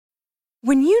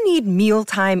When you need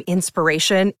mealtime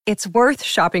inspiration, it's worth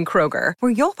shopping Kroger,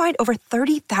 where you'll find over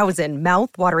 30,000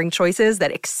 mouth-watering choices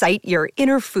that excite your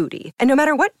inner foodie. And no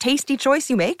matter what tasty choice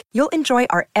you make, you'll enjoy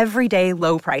our everyday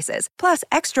low prices, plus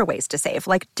extra ways to save,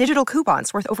 like digital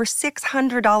coupons worth over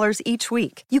 $600 each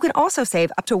week. You can also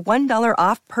save up to $1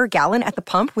 off per gallon at the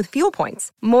pump with fuel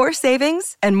points. More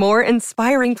savings and more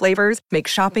inspiring flavors make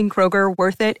shopping Kroger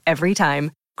worth it every time.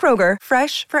 Kroger,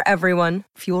 fresh for everyone.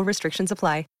 Fuel restrictions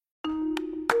apply.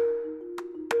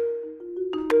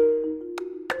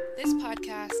 This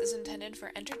podcast is intended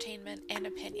for entertainment and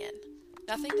opinion.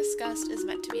 Nothing discussed is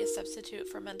meant to be a substitute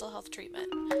for mental health treatment.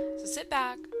 So sit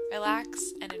back,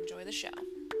 relax, and enjoy the show.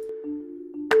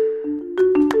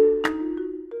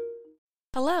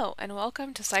 Hello, and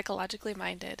welcome to Psychologically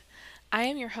Minded. I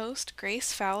am your host,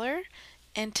 Grace Fowler,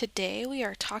 and today we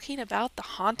are talking about The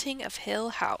Haunting of Hill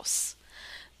House.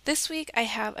 This week I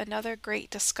have another great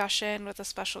discussion with a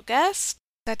special guest.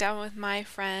 Sat down with my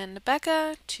friend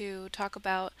Becca to talk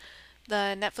about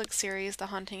the Netflix series The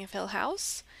Haunting of Hill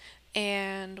House,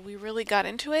 and we really got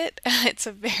into it. It's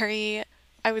a very,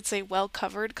 I would say,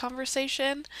 well-covered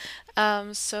conversation,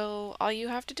 so all you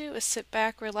have to do is sit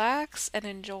back, relax, and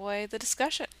enjoy the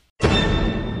discussion.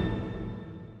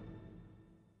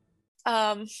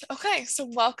 Okay, so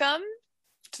welcome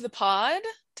to the pod.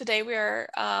 Today we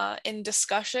are in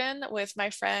discussion with my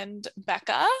friend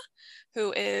Becca,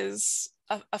 who is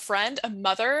a friend, a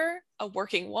mother, a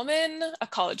working woman, a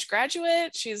college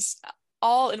graduate. She's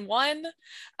all in one,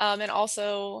 and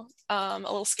also a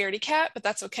little scaredy cat, but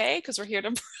that's okay because we're here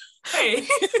to Hey.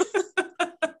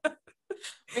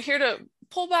 we're here to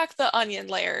pull back the onion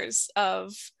layers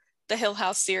of the Hill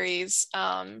House series,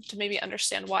 to maybe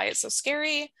understand why it's so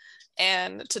scary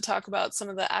and to talk about some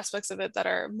of the aspects of it that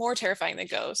are more terrifying than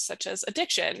ghosts, such as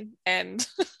addiction and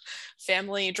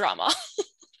family drama.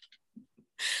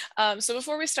 So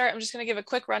before we start, I'm just going to give a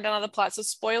quick rundown of the plot. So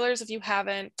spoilers if you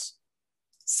haven't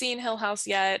seen Hill House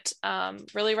yet,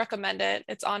 really recommend it.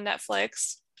 It's on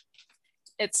Netflix.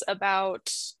 It's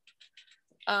about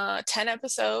 10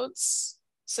 episodes,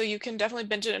 so you can definitely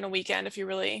binge it in a weekend if you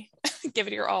really give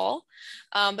it your all.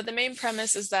 But the main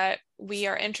premise is that we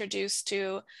are introduced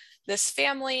to this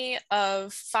family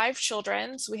of 5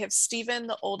 children. So we have Stephen,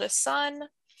 the oldest son,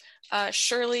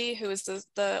 Shirley, who is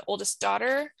the oldest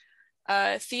daughter,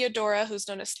 Theodora, who's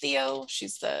known as Theo,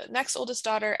 she's the next oldest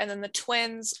daughter, and then the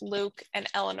twins, Luke and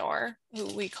Eleanor, who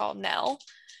we call Nell.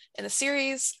 In the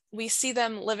series, we see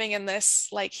them living in this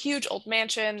like huge old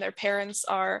mansion. Their parents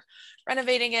are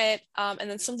renovating it, and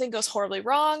then something goes horribly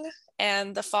wrong,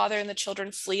 and the father and the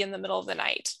children flee in the middle of the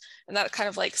night. And that kind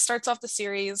of like starts off the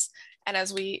series. And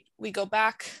as we go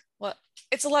back, well,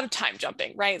 it's a lot of time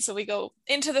jumping, right? So we go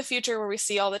into the future where we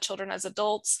see all the children as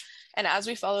adults, and as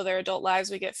we follow their adult lives,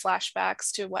 we get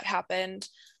flashbacks to what happened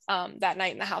that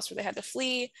night in the house where they had to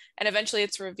flee. And eventually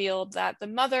it's revealed that the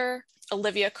mother,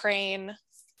 Olivia Crane,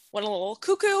 went a little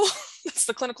cuckoo, that's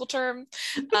the clinical term,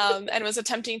 and was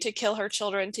attempting to kill her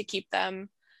children to keep them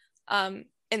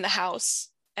in the house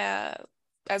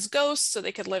as ghosts so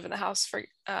they could live in the house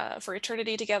for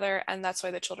eternity together. And that's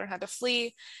why the children had to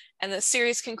flee. And the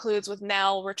series concludes with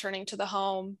Nell returning to the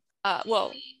home.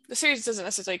 Well, the series doesn't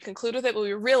necessarily conclude with it, but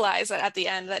we realize that at the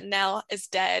end that Nell is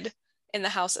dead in the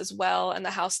house as well, and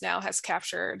the house now has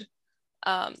captured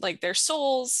like their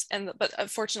souls, but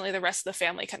unfortunately the rest of the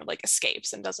family kind of like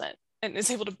escapes and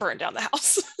is able to burn down the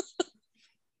house.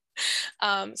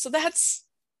 So that's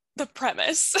the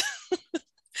premise.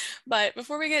 But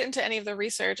before we get into any of the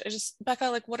research, Becca,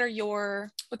 like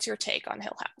what's your take on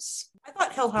Hill House? I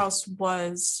thought Hill House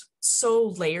was so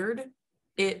layered.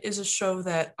 It is a show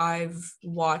that I've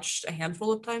watched a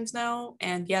handful of times now,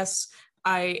 and yes,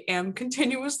 I am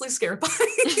continuously scared by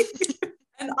it.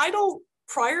 And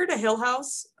prior to Hill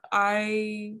House,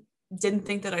 I didn't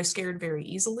think that I scared very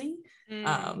easily.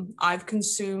 I've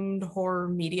consumed horror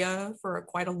media for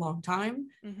quite a long time.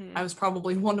 Mm-hmm. I was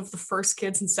probably one of the first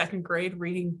kids in 2nd grade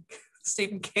reading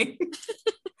Stephen King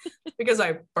because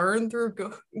I burned through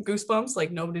Goosebumps like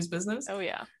nobody's business. Oh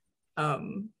yeah.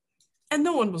 And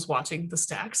no one was watching the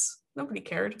stacks. Nobody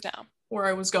cared where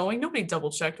I was going. Nobody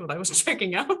double checked what I was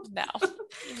checking out. No,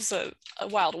 it was a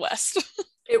Wild West.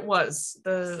 It was.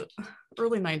 The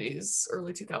early 90s,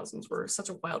 early 2000s were such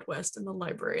a Wild West in the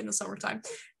library in the summertime.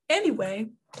 Anyway,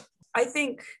 I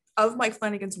think of Mike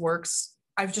Flanagan's works,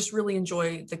 I've just really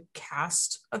enjoyed the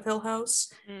cast of Hill House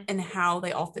and how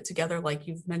they all fit together. Like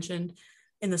you've mentioned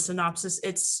in the synopsis,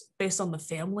 it's based on the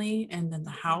family and then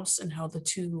the house and how the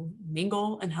two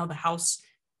mingle and how the house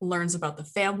learns about the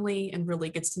family and really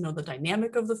gets to know the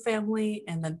dynamic of the family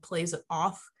and then plays it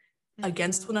off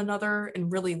against one another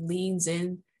and really leans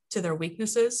in to their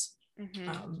weaknesses.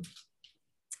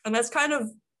 And that's kind of,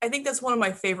 I think that's one of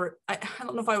my favorite, I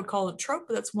don't know if I would call it a trope,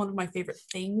 but that's one of my favorite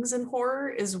things in horror,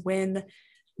 is when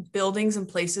buildings and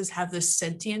places have this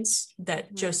sentience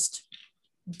that just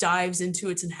dives into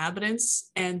its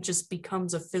inhabitants and just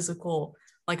becomes a physical,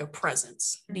 like a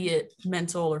presence, be it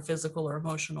mental or physical or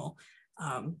emotional,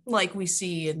 like we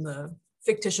see in the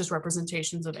fictitious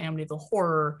representations of Amityville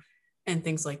Horror and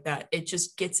things like that. It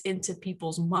just gets into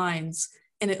people's minds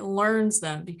and it learns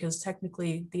them, because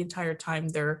technically the entire time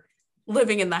they're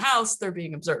living in the house, they're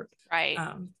being observed. Right.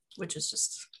 Which is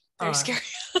just very scary.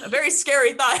 A very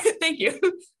scary thought. Thank you.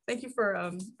 Thank you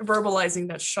for verbalizing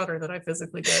that shudder that I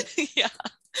physically did.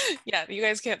 Yeah, you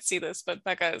guys can't see this, but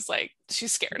Becca is like,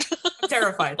 she's scared. I'm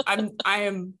terrified. I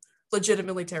am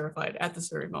legitimately terrified at this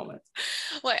very moment.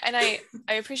 Well, and I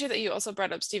appreciate that you also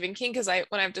brought up Stephen King, because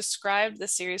when I've described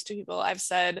this series to people, I've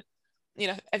said, you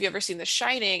know, have you ever seen The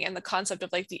Shining, and the concept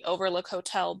of like the Overlook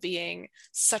Hotel being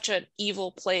such an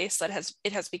evil place that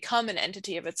it has become an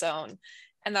entity of its own.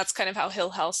 And that's kind of how Hill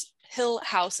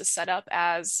House is set up,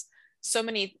 as so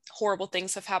many horrible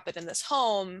things have happened in this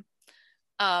home,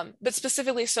 but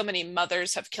specifically so many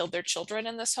mothers have killed their children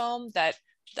in this home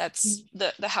that's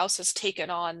the house has taken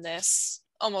on this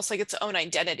almost like its own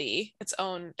identity, its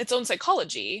own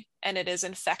psychology, and it is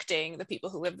infecting the people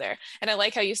who live there. And I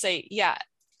like how you say, yeah,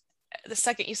 the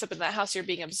second you step in that house, you're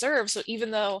being observed. So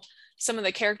even though some of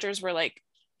the characters were like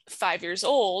 5 years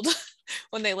old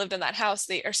when they lived in that house,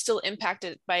 they are still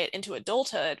impacted by it into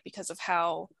adulthood because of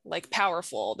how like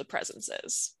powerful the presence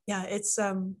is. Yeah, it's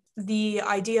the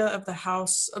idea of the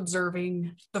house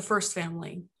observing the first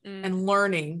family and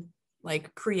learning,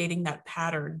 like creating that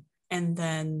pattern. And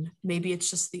then maybe it's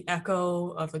just the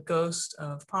echo of the ghost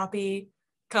of Poppy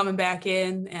coming back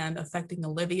in and affecting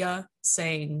Olivia,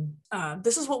 saying,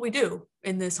 this is what we do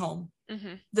in this home.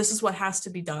 This is what has to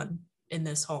be done in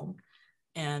this home.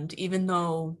 And even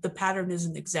though the pattern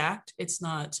isn't exact, it's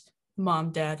not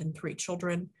mom, dad, and 3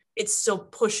 children, it's still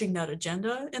pushing that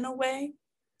agenda in a way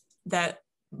that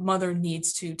mother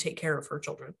needs to take care of her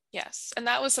children. Yes. And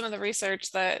that was some of the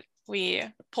research that we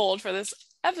pulled for this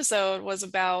episode, was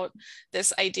about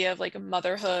this idea of like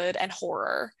motherhood and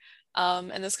horror.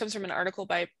 And this comes from an article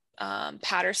by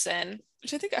Patterson,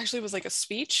 which I think actually was like a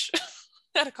speech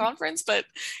at a conference, but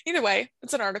either way,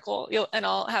 it's an article, and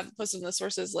I'll have posted in the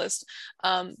sources list.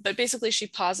 But basically she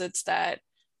posits that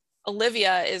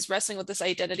Olivia is wrestling with this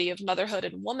identity of motherhood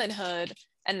and womanhood,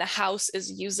 and the house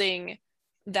is using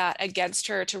that against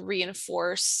her to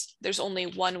reinforce there's only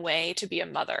one way to be a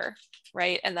mother,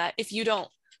 right? And that if you don't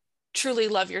truly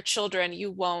love your children,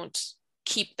 you won't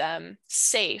keep them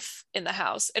safe in the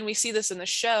house. And we see this in the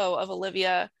show of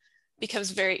Olivia she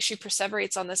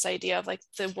perseverates on this idea of like,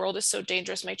 the world is so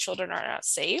dangerous, my children are not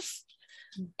safe.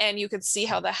 And you could see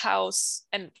how the house,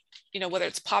 and you know, whether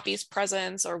it's Poppy's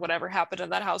presence or whatever happened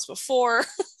in that house before,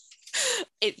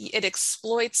 it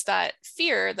exploits that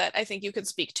fear that I think you could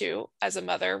speak to as a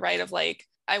mother, right? Of like,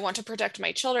 I want to protect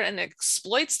my children, and it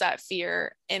exploits that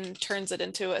fear and turns it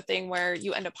into a thing where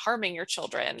you end up harming your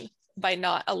children by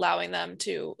not allowing them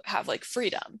to have like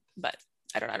freedom. But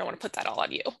I don't want to put that all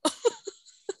on you.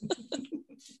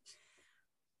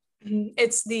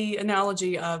 It's the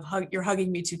analogy of you're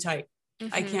hugging me too tight.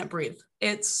 I can't breathe.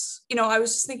 It's, you know, I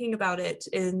was just thinking about it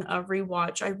in a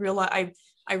rewatch. I realized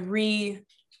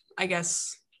I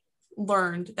guess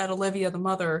learned that Olivia, the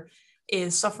mother,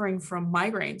 is suffering from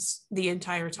migraines the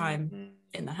entire time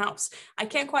in the house. I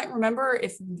can't quite remember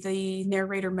if the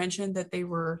narrator mentioned that they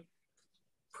were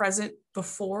present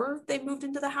before they moved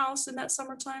into the house in that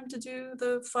summertime to do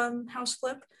the fun house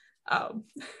flip.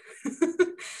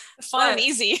 Fun and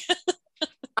easy.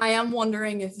 I am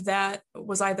wondering if that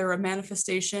was either a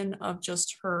manifestation of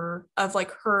just her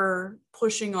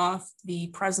pushing off the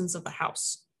presence of the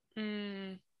house,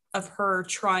 of her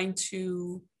trying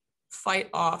to fight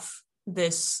off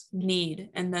this need.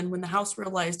 And then when the house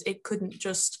realized it couldn't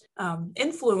just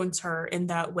influence her in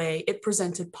that way, it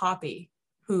presented Poppy,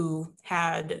 who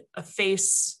had a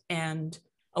face and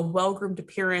a well-groomed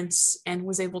appearance and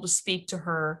was able to speak to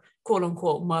her, quote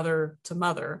unquote, mother to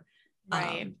mother,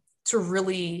 right? To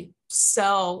really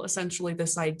sell essentially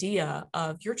this idea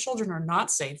of your children are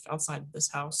not safe outside of this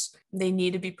house. They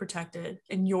need to be protected,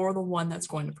 and you're the one that's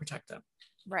going to protect them.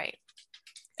 Right.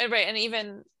 And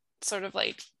even sort of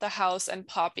like the house and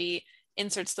Poppy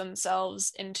inserts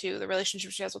themselves into the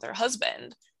relationship she has with her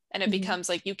husband. And it becomes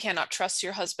like, you cannot trust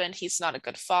your husband. He's not a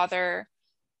good father.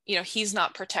 You know, he's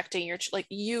not protecting like,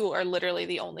 you are literally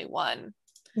the only one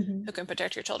who can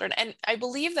protect your children. And I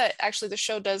believe that actually the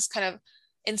show does kind of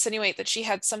insinuate that she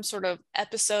had some sort of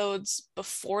episodes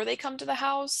before they come to the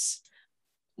house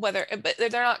whether, but they're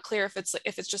not clear if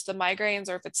it's just the migraines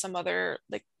or if it's some other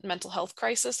like mental health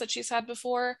crisis that she's had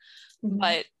before.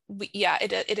 But yeah,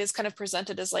 it is kind of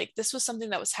presented as like this was something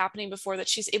that was happening before that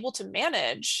she's able to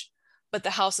manage, but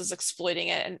the house is exploiting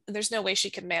it, and there's no way she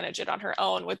can manage it on her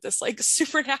own with this like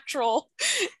supernatural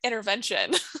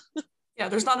intervention. Yeah,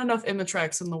 there's not enough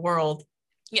Imitrex in the world.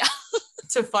 Yeah.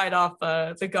 To fight off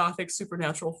the gothic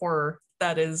supernatural horror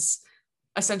that is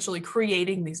essentially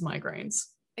creating these migraines.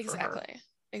 Exactly.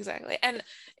 And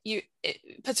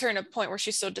it puts her in a point where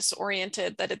she's so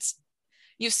disoriented that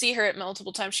you see her at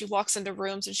multiple times. She walks into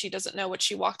rooms and she doesn't know what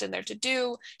she walked in there to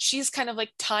do. She's kind of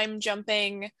like time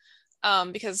jumping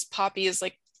because Poppy is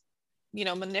like, you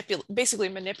know, basically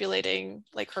manipulating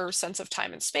like her sense of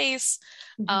time and space.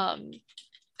 And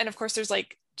of course there's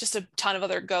like just a ton of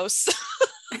other ghosts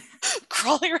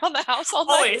crawling around the house all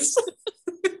night. Always.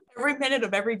 Every minute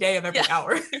of every day of every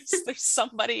hour. There's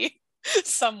somebody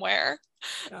somewhere.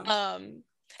 Yeah.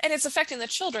 And it's affecting the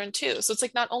children too. So it's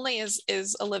like not only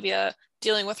is Olivia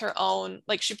dealing with her own,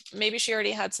 like she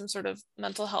already had some sort of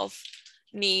mental health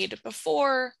need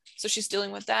before, so she's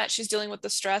dealing with that. She's dealing with the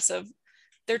stress of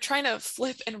they're trying to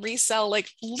flip and resell like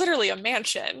literally a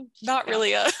mansion, not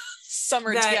really a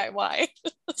summer that DIY.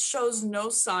 Shows no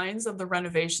signs of the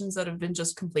renovations that have been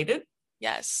just completed.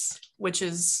 Yes. Which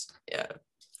is,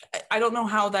 I don't know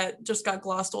how that just got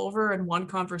glossed over in one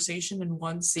conversation in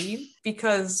one scene,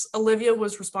 because Olivia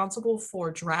was responsible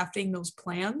for drafting those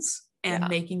plans and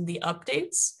making the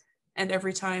updates. And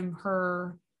every time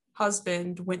her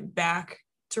husband went back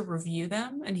to review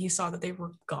them and he saw that they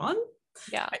were gone.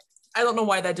 Yeah. I don't know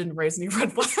why that didn't raise any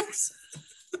red flags.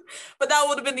 But that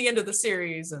would have been the end of the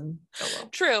series. And well.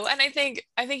 True. And I think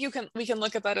we can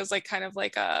look at that as like kind of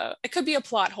like it could be a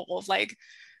plot hole of like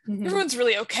everyone's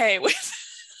really okay with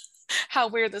how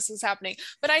weird this is happening.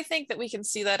 But I think that we can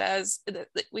see that as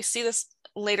we see this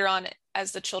later on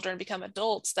as the children become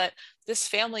adults, that this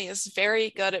family is very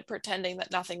good at pretending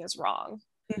that nothing is wrong.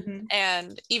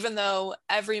 And even though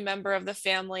every member of the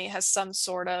family has some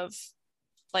sort of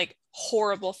like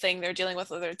horrible thing they're dealing with,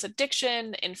 whether it's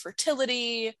addiction,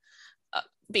 infertility,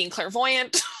 being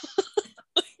clairvoyant,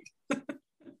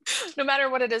 no matter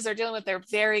what it is they're dealing with, they're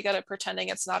very good at pretending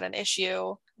it's not an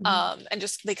issue. And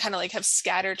just they kind of like have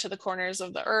scattered to the corners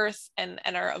of the earth and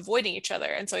are avoiding each other.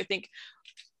 And so I think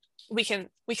we could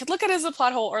look at it as a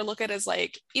plot hole, or look at it as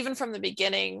like, even from the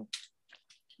beginning,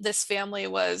 this family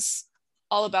was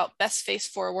all about best face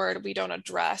forward. We don't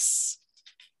address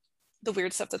the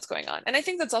weird stuff that's going on. And I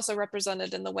think that's also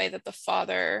represented in the way that the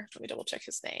father, let me double check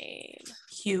his name.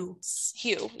 Hugh.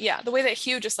 Yeah. The way that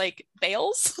Hugh just like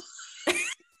bails.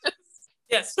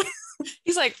 Yes.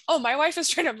 He's like, oh, my wife is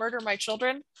trying to murder my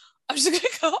children. I'm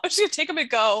just gonna take him and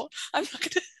go. I'm not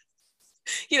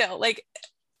gonna, like,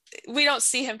 we don't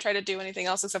see him try to do anything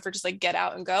else except for just like get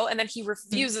out and go. And then he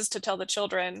refuses to tell the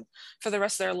children for the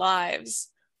rest of their lives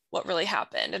what really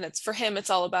happened. And for him, it's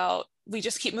all about, we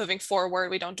just keep moving forward.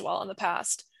 We don't dwell on the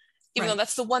past. Even though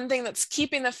that's the one thing that's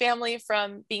keeping the family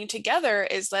from being together,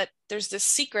 is that there's this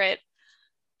secret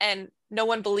and no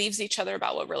one believes each other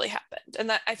about what really happened. And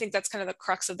that, I think that's kind of the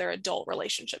crux of their adult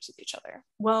relationships with each other.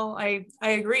 Well, I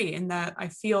agree in that. I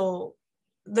feel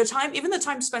even the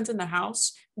time spent in the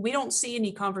house, we don't see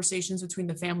any conversations between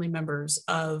the family members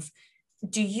of,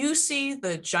 do you see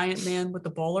the giant man with the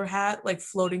bowler hat like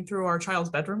floating through our child's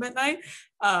bedroom at night?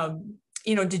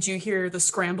 Did you hear the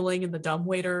scrambling in the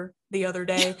dumbwaiter the other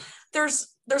day? There's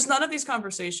none of these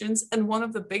conversations. And one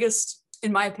of the biggest,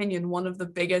 in my opinion,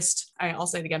 I'll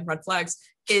say it again, red flags,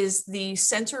 is the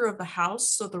center of the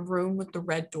house. So the room with the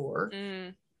red door.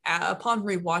 Upon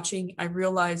rewatching, I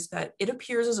realized that it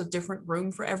appears as a different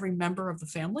room for every member of the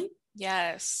family.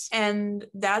 Yes. And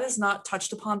that is not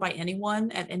touched upon by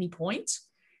anyone at any point,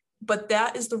 but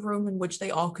that is the room in which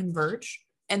they all converge.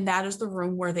 And that is the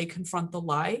room where they confront the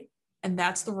lie. And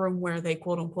that's the room where they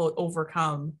quote unquote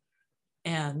overcome.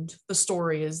 And the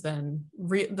story is then,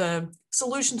 the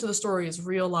solution to the story is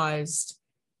realized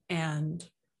and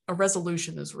a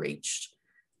resolution is reached.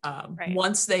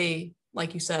 Once they,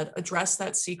 like you said, address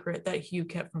that secret that Hugh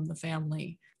kept from the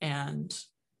family and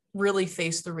really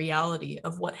face the reality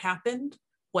of what happened,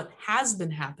 what has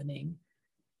been happening,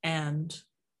 and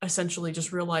essentially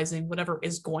just realizing whatever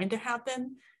is going to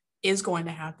happen,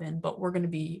 but we're going to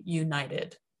be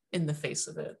united in the face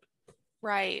of it.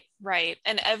 Right.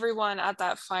 And everyone at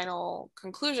that final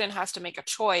conclusion has to make a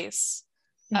choice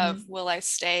of, will I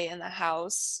stay in the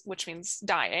house, which means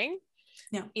dying,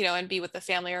 and be with the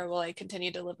family, or will I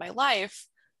continue to live my life?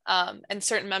 And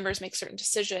certain members make certain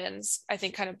decisions, I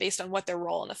think, kind of based on what their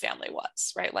role in the family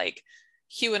was, right? Like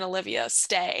Hugh and Olivia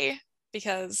stay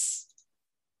because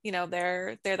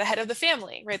they're the head of the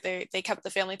family, right? They kept the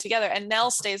family together, and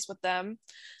Nell stays with them,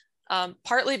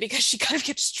 partly because she kind of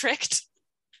gets tricked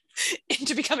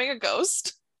into becoming a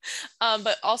ghost,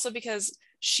 but also because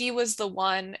she was the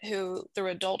one who through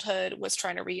adulthood was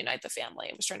trying to reunite the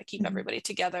family, was trying to keep everybody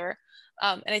together.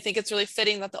 And I think it's really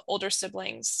fitting that the older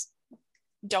siblings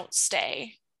don't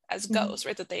stay as ghosts,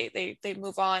 right? That they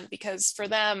move on, because for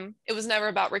them, it was never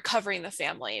about recovering the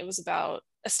family. It was about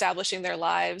establishing their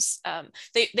lives.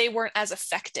 They weren't as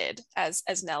affected as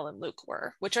Nell and Luke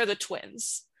were, which are the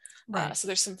twins. Right. So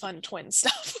there's some fun twin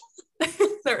stuff.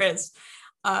 There is.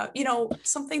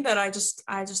 Something that I just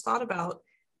thought about,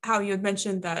 how you had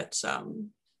mentioned that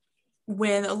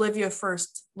when Olivia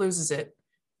first loses it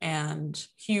and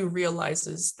Hugh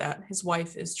realizes that his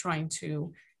wife is trying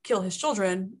to kill his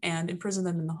children and imprison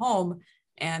them in the home,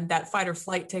 and that fight or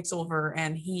flight takes over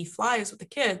and he flies with the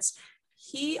kids,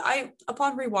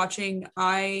 upon rewatching,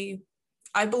 I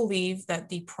believe that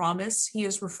the promise he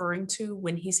is referring to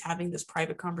when he's having this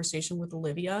private conversation with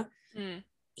Olivia,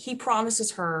 he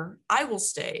promises her, I will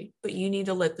stay, but you need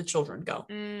to let the children go.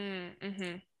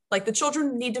 Like, the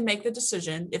children need to make the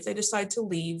decision. If they decide to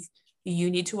leave,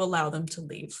 you need to allow them to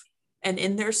leave. And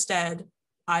in their stead,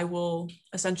 I will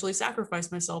essentially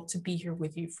sacrifice myself to be here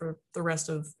with you for the rest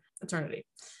of eternity.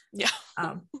 Yeah.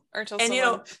 Or until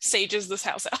someone sages this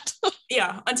house out.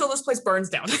 Yeah, until this place burns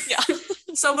down. Yeah.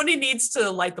 Somebody needs to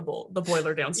light the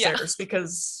boiler downstairs,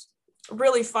 because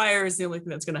really fire is the only thing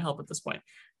that's going to help at this point.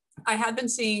 I had been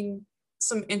seeing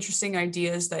some interesting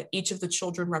ideas that each of the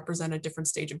children represent a different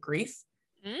stage of grief.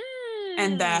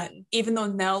 And that even though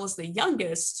Nell is the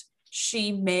youngest,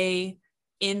 she may,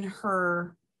 in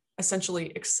her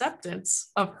essentially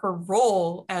acceptance of her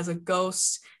role as a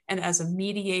ghost and as a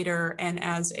mediator and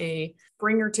as a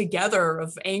bringer together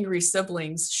of angry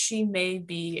siblings, she may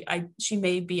be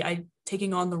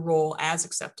taking on the role as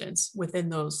acceptance within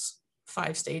those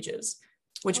 5 stages,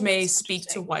 which may speak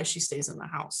to why she stays in the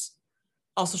house.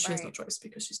 Also, she has no choice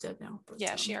because she's dead now. But,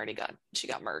 she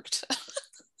got murked.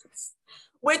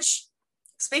 Which,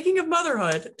 speaking of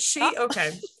motherhood,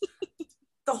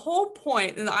 the whole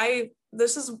point, and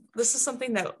this is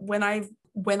something that when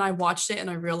I watched it and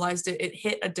I realized it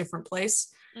hit a different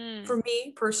place for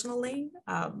me personally.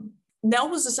 Nell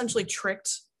was essentially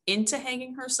tricked into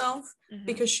hanging herself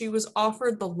because she was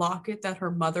offered the locket that her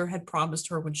mother had promised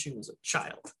her when she was a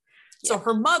child. So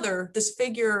her mother, this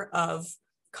figure of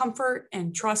comfort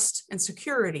and trust and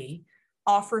security,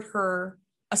 offered her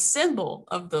a symbol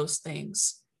of those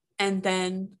things, and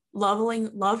then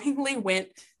lovingly went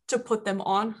to put them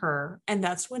on her. And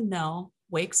that's when Nell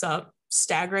wakes up,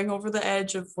 staggering over the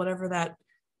edge of whatever that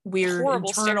weird horrible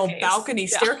internal balcony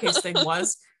staircase thing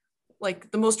was.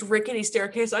 Like the most rickety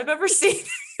staircase I've ever seen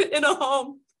in a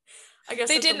home. I guess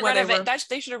they didn't renovate that.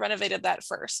 They should have renovated that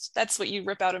first. That's what you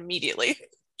rip out immediately.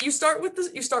 You start with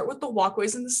the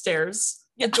walkways and the stairs,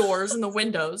 the doors and the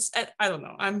windows. And I don't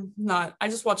know. I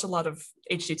just watch a lot of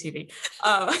HGTV.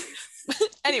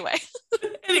 Anyway.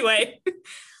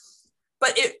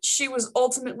 But she was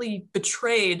ultimately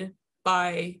betrayed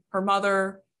by her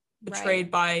mother,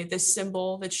 betrayed by this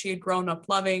symbol that she had grown up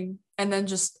loving. And then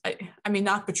just,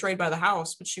 not betrayed by the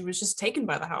house, but she was just taken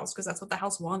by the house because that's what the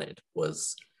house wanted,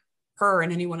 was her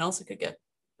and anyone else it could get.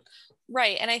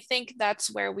 Right. And I think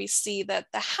that's where we see that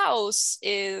the house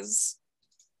is,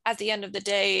 at the end of the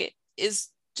day, is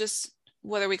just,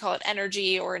 whether we call it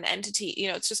energy or an entity,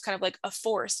 it's just kind of like a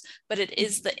force, but it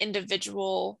is the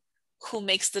individual who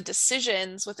makes the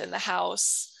decisions within the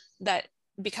house that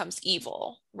becomes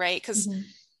evil, right? Because,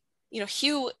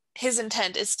 Hugh, his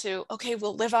intent is to,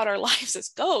 we'll live out our lives as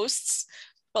ghosts,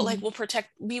 but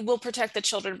we will protect the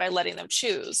children by letting them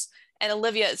choose. And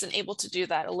Olivia isn't able to do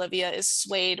that. Olivia is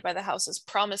swayed by the house's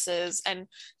promises, and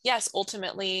yes,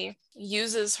 ultimately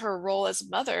uses her role as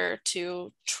mother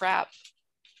to trap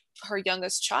her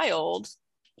youngest child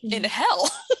in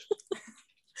hell.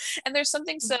 And there's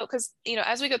something because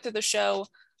as we go through the show,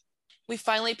 we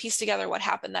finally piece together what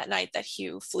happened that night that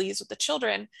Hugh flees with the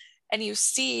children, and you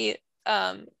see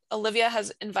Olivia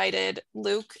has invited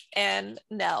Luke and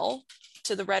Nell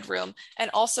to the Red Room,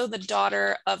 and also the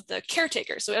daughter of the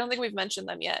caretaker. So I don't think we've mentioned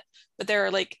them yet, but there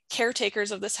are like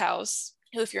caretakers of this house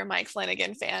who, if you're a Mike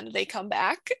Flanagan fan, they come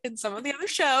back in some of the other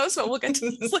shows, but we'll get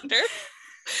to this later.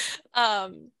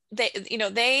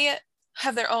 They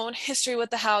have their own history with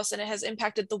the house, and it has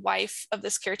impacted the wife of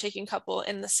this caretaking couple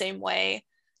in the same way.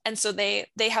 And so they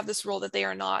have this rule that they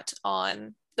are not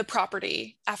on the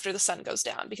property after the sun goes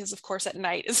down, because of course at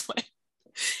night is when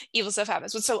evil stuff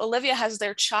happens. But so Olivia has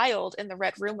their child in the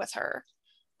Red Room with her,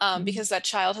 because that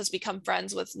child has become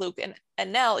friends with Luke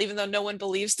and Nell, even though no one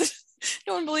believes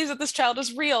no one believes that this child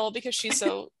is real because she's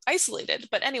so isolated.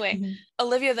 But anyway, Mhm.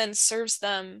 Olivia then serves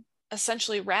them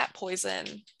essentially rat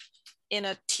poison in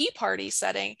a tea party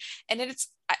setting, and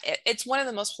it's one of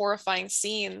the most horrifying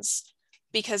scenes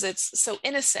because it's so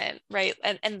innocent, right?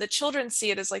 And the children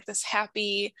see it as like this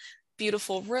happy,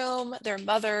 beautiful room. Their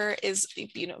mother is,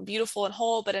 beautiful and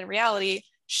whole, but in reality,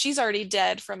 she's already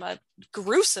dead from a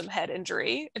gruesome head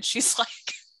injury, and she's like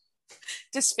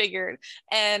disfigured.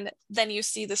 And then you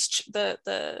see this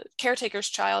the caretaker's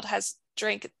child has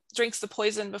drinks the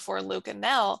poison before Luke and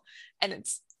Nell, and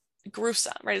it's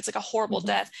gruesome, right? It's like a horrible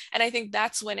death. And I think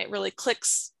that's when it really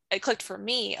clicks. It clicked for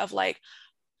me of like,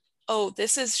 oh,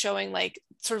 this is showing like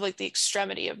sort of like the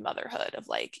extremity of motherhood, of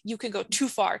like you can go too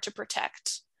far to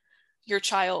protect your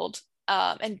child,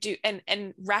 and do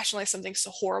and rationalize something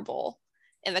so horrible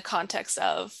in the context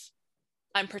of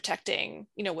I'm protecting,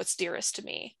 what's dearest to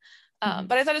me.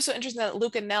 But I thought it was so interesting that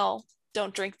Luke and Nell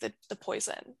don't drink the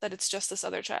poison, that it's just this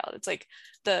other child. It's like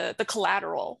the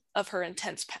collateral of her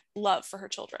intense love for her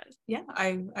children. Yeah,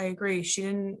 I agree. She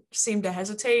didn't seem to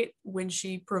hesitate when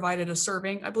she provided a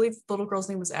serving. I believe the little girl's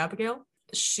name was Abigail.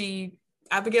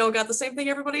 Abigail got the same thing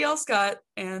everybody else got,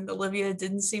 and Olivia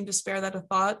didn't seem to spare that a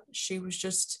thought. She was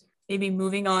just maybe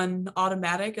moving on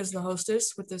automatic as the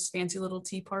hostess with this fancy little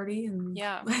tea party and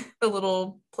the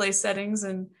little place settings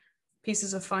and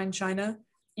pieces of fine china.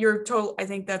 I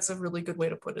think that's a really good way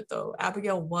to put it, though.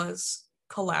 Abigail was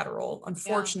collateral,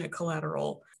 unfortunate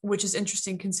collateral, which is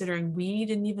interesting considering we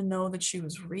didn't even know that she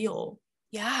was real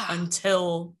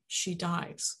until she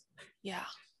dies. Yeah.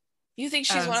 You think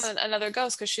she's another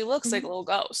ghost because she looks like a little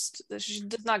ghost. She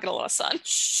does not get a lot of sun.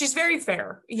 She's very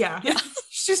fair. Yeah.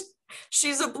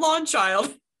 she's a blonde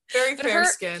child. Very fair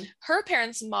skin. Her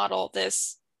parents model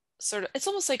this sort of, it's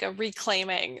almost like a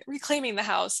reclaiming the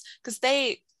house, because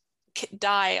they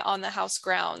die on the house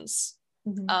grounds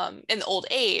in old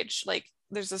age. Like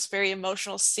there's this very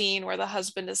emotional scene where the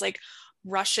husband is like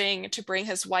rushing to bring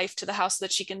his wife to the house so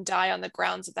that she can die on the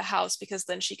grounds of the house, because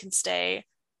then she can stay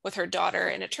with her daughter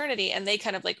in eternity. And they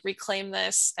kind of like reclaim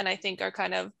this, and I think are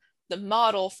kind of the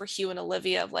model for Hugh and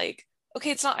Olivia of like,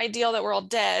 okay, it's not ideal that we're all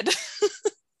dead,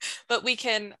 but we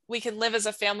can live as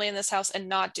a family in this house and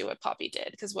not do what Poppy did,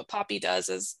 because what Poppy does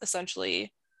is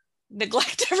essentially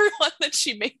neglect everyone that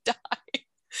she made die.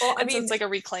 Well, I mean, so it's like a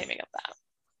reclaiming of that.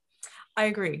 I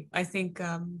agree. I think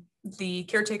the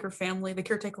caretaker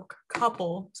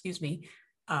couple,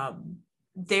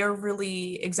 they're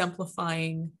really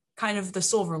exemplifying kind of the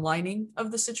silver lining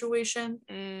of the situation,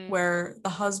 where the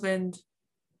husband,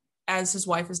 as his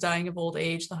wife is dying of old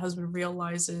age, the husband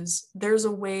realizes there's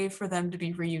a way for them to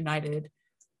be reunited,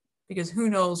 because who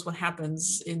knows what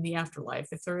happens in the afterlife,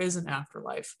 if there is an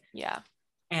afterlife. Yeah.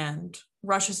 And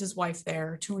rushes his wife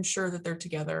there to ensure that they're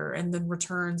together, and then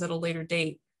returns at a later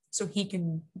date so he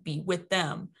can be with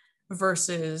them,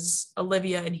 versus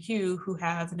Olivia and Hugh, who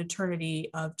have an eternity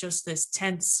of just this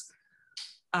tense,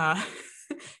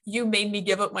 you made me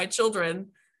give up my children.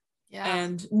 Yeah.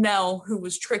 And Nell, who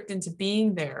was tricked into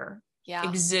being there,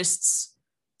 exists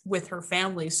with her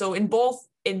family. So in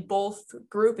both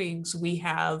groupings, we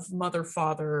have mother,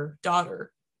 father,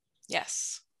 daughter.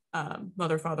 Yes.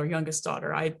 Mother, father, youngest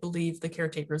daughter. I believe the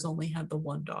caretakers only had the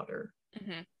one daughter.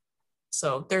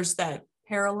 So there's that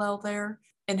parallel there,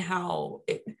 and how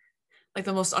it, like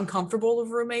the most uncomfortable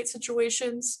of roommate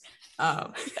situations,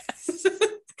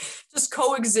 just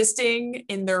coexisting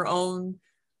in their own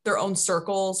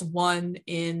circles, one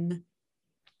in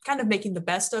kind of making the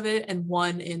best of it, and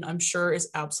one in, I'm sure, is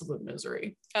absolute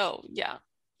misery. Oh yeah.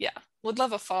 Would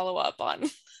love a follow-up on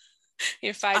 5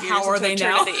 years how are they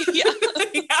eternity. Now?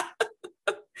 Yeah.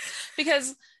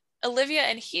 Because Olivia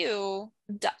and Hugh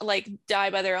die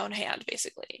by their own hand,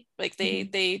 basically. Like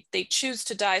they choose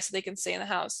to die so they can stay in the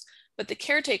house, but the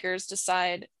caretakers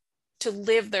decide to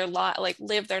live their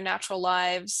natural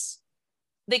lives.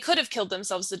 They could have killed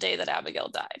themselves the day that Abigail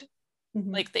died.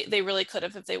 Like they really could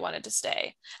have if they wanted to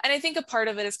stay. And I think a part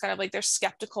of it is kind of like they're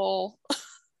skeptical,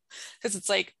 because it's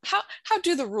like, how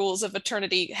do the rules of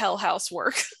eternity hell house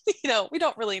work? We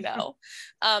don't really know.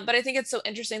 But I think it's so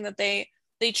interesting that they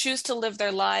choose to live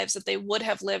their lives that they would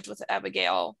have lived with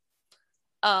Abigail.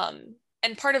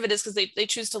 And part of it is because they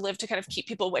choose to live to kind of keep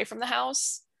people away from the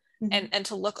house, and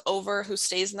to look over who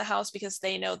stays in the house, because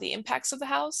they know the impacts of the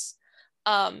house.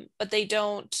 But they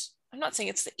don't, I'm not saying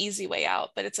it's the easy way out,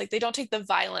 but it's like they don't take the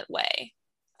violent way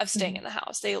of staying in the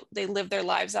house. They live their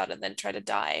lives out and then try to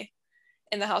die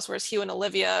in the house, whereas Hugh and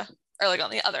Olivia are like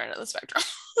on the other end of the spectrum.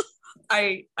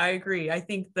 I agree. I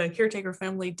think the caretaker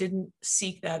family didn't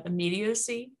seek that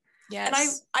immediacy. Yes.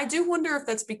 And I do wonder if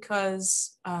that's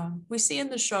because we see in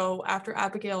the show, after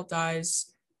Abigail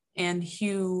dies, and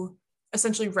Hugh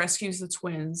essentially rescues the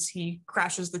twins. He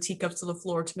crashes the teacups to the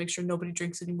floor to make sure nobody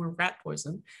drinks any more rat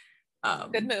poison.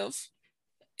 Good move.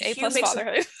 A+ Hugh makes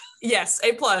fatherhood. Yes,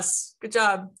 A+. Good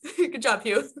job. Good job,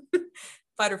 Hugh.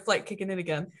 Fight or flight kicking in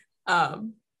again.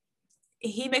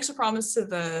 He makes a promise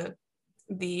to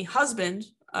the husband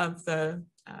of the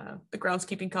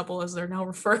groundskeeping couple, as they're now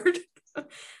referred,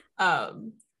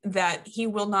 that he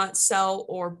will not sell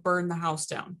or burn the house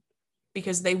down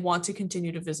because they want to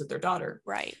continue to visit their daughter.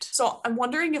 Right. So I'm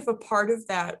wondering if a part of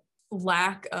that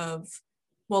lack of,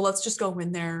 well, let's just go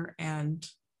in there and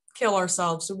kill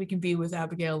ourselves so we can be with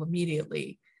Abigail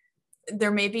immediately. There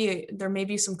may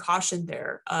be some caution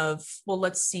there of, well,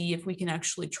 let's see if we can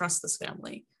actually trust this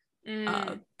family.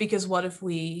 Because what if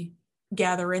we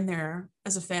gather in there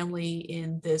as a family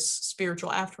in this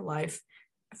spiritual afterlife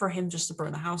for him just to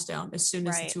burn the house down as soon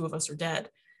as the two of us are dead?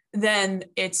 Then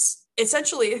it's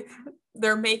essentially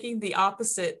they're making the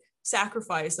opposite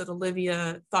sacrifice that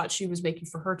Olivia thought she was making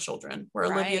for her children, where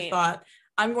Olivia thought,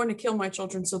 I'm going to kill my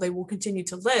children so they will continue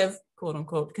to live, quote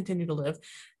unquote, continue to live.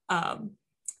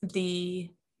 The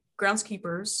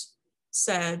groundskeepers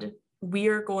said, we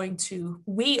are going to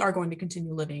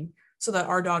continue living so that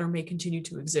our daughter may continue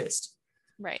to exist.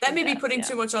 Right. That may be putting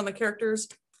too much on the characters.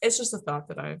 It's just a thought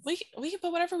that we can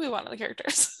put whatever we want on the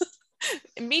characters.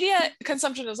 Media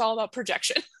consumption is all about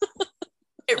projection.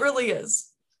 It really is.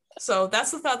 So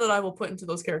that's the thought that I will put into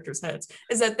those characters' heads,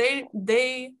 is that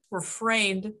they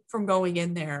refrained from going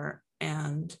in there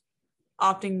and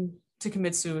opting to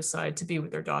commit suicide to be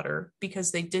with their daughter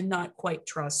because they did not quite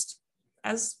trust,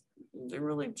 as they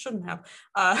really shouldn't have,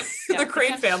 the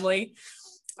Crane family.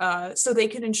 So they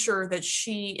could ensure that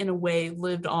she, in a way,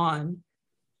 lived on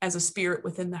as a spirit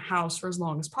within the house for as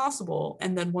long as possible.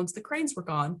 And then once the Cranes were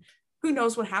gone, who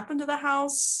knows what happened to the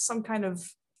house? Some kind of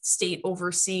state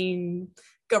overseeing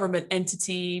government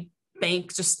entity,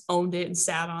 bank just owned it and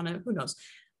sat on it. Who knows?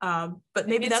 But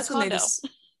maybe that's when they just,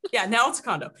 now it's a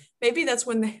condo. Maybe that's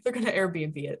when they're going to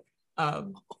Airbnb it.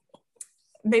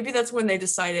 Maybe that's when they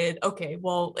decided, okay,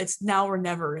 well, it's now or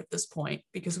never at this point,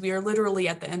 because we are literally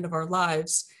at the end of our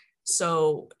lives.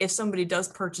 So if somebody does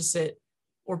purchase it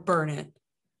or burn it,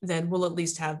 then we'll at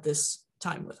least have this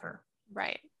time with her.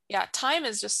 Right. Yeah. Time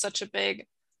is just such a big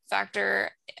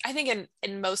factor, I think,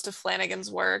 in most of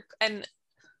Flanagan's work. And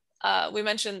we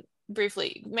mentioned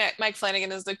briefly, Mike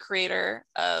Flanagan is the creator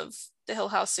of the Hill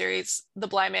House series, the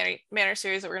Bly Manor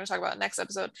series that we're going to talk about next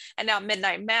episode, and now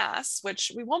Midnight Mass,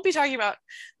 which we won't be talking about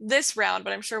this round,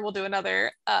 but I'm sure we'll do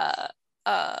another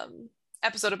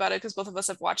episode about it because both of us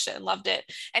have watched it and loved it.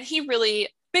 And he really,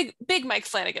 big Mike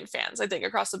Flanagan fans, I think,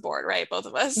 across the board, right? Both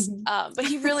of us. Mm-hmm. But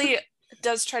he really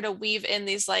does try to weave in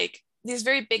these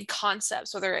very big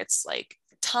concepts, whether it's like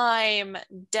time,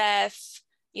 death,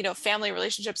 family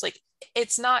relationships. Like,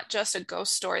 it's not just a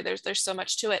ghost story. There's so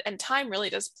much to it, and time really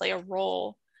does play a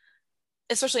role,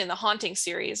 especially in the Haunting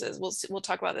series. As we'll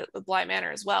talk about it with Bly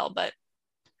Manor as well. But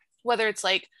whether it's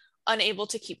like unable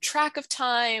to keep track of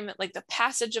time, like the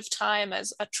passage of time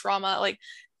as a trauma, like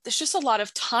there's just a lot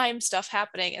of time stuff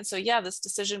happening. And so this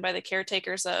decision by the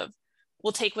caretakers of,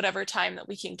 we'll take whatever time that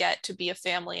we can get to be a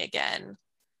family again,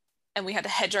 and we had to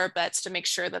hedge our bets to make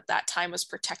sure that time was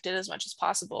protected as much as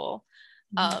possible.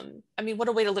 I mean, what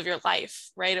a way to live your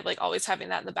life, right? Of like always having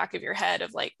that in the back of your head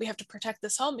of like, we have to protect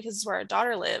this home because it's where our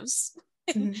daughter lives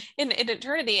in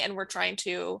eternity. And we're trying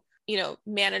to,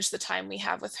 manage the time we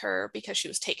have with her because she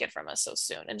was taken from us so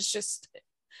soon. And it's just,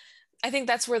 I think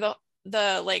that's where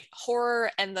the like horror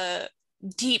and the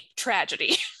deep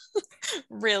tragedy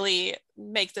really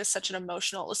make this such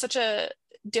a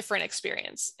different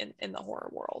experience in the horror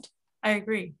world. I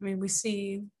agree. I mean, we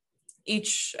see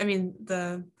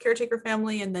the caretaker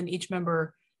family and then each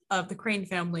member of the Crane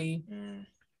family,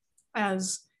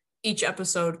 as each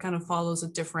episode kind of follows a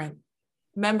different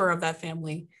member of that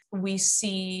family. We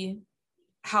see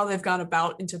how they've gone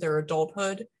about into their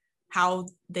adulthood, how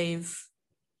they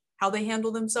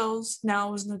handle themselves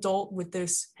now as an adult with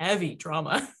this heavy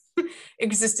trauma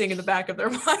existing in the back of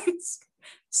their minds.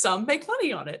 Some make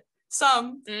money on it.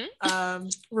 Some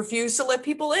refuse to let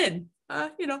people in.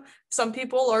 Some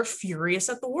people are furious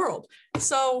at the world.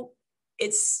 So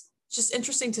it's just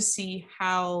interesting to see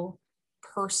how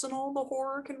personal the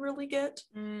horror can really get.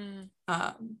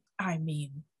 I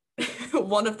mean,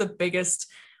 one of the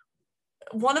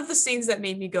scenes that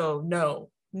made me go, no,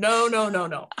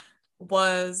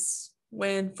 was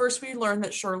when first we learned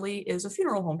that Shirley is a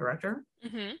funeral home director.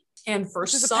 Mm-hmm. And for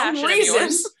some reason,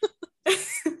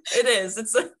 it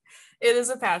is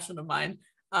a passion of mine.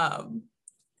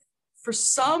 For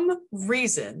some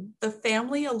reason, the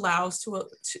family allows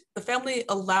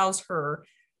her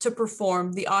to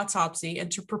perform the autopsy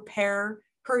and to prepare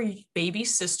her baby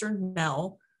sister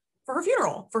Nell for her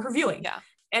funeral, for her viewing. Yeah.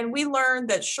 And we learned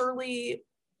that Shirley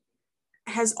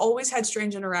has always had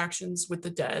strange interactions with the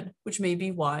dead, which may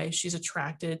be why she's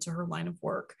attracted to her line of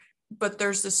work. But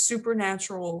there's this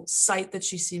supernatural sight that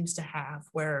she seems to have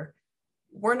where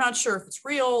we're not sure if it's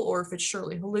real or if it's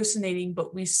Shirley hallucinating,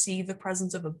 but we see the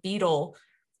presence of a beetle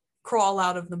crawl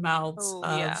out of the mouths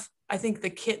of, I think, the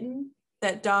kitten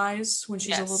that dies when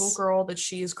she's a little girl that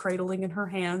she is cradling in her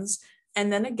hands.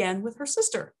 And then again with her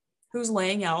sister, who's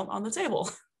laying out on the table.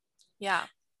 Yeah.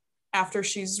 After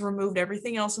she's removed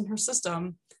everything else in her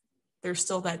system, there's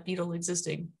still that beetle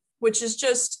existing, which is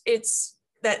just, it's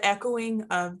that echoing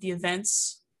of the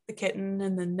events, the kitten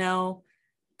and the Nell,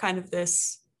 kind of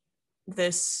this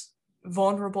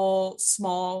vulnerable,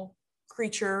 small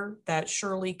creature that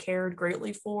Shirley cared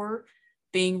greatly for,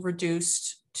 being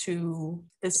reduced to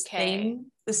this decay,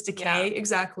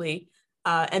 exactly.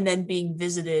 And then being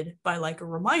visited by like a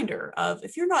reminder of,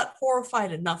 if you're not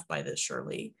horrified enough by this,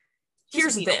 Shirley,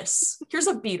 here's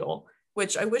a beetle,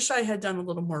 which I wish I had done a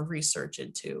little more research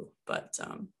into, but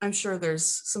I'm sure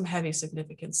there's some heavy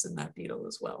significance in that beetle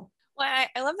as well. Well,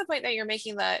 I love the point that you're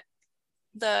making, that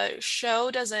the show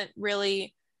doesn't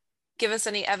really give us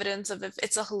any evidence of if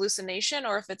it's a hallucination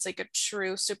or if it's like a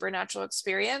true supernatural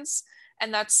experience.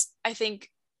 And that's, I think,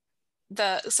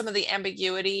 some of the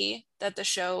ambiguity that the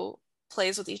show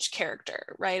plays with each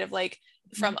character, right? Of like,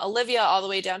 from Olivia all the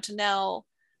way down to Nell,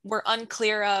 we're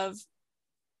unclear of,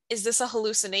 is this a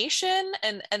hallucination?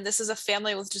 And this is a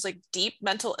family with just like deep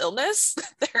mental illness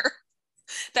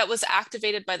that was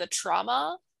activated by the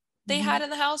trauma they had in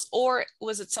the house, or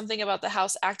was it something about the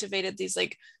house activated these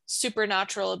like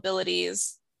supernatural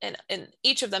abilities in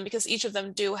each of them, because each of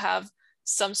them do have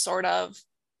some sort of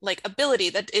like ability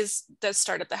that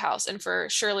start at the house. And for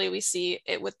Shirley, we see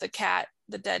it with the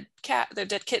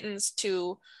dead kittens,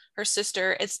 to her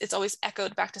sister, it's always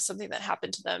echoed back to something that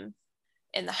happened to them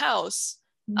in the house.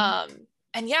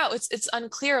 And yeah, it's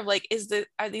unclear of like,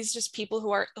 are these just people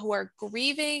who are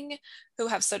grieving, who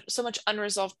have so much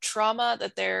unresolved trauma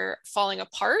that they're falling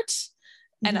apart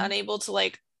and unable to,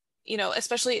 like, you know,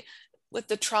 especially with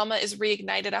the trauma is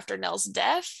reignited after Nell's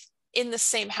death in the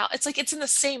same house. It's like, it's in the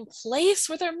same place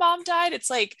where their mom died. It's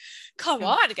like, come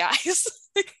on, guys.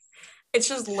 It's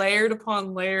just layered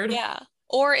upon layered. Yeah.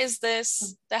 Or is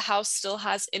this, the house still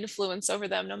has influence over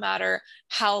them, no matter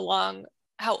how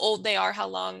old they are, how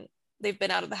long they've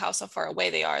been out of the house, how far away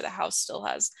they are, the house still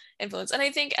has influence. And I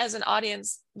think as an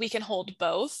audience, we can hold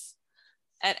both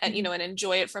and you know, and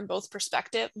enjoy it from both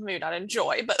perspectives. Maybe not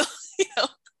enjoy, but you know,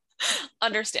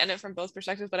 understand it from both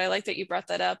perspectives. But I like that you brought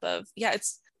that up of,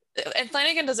 and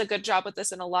Flanagan does a good job with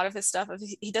this in a lot of his stuff.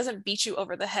 He doesn't beat you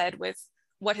over the head with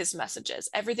what his message is.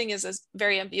 Everything is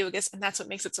very ambiguous, and that's what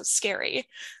makes it so scary,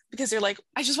 because you're like,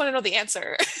 I just want to know the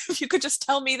answer. If you could just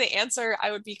tell me the answer, I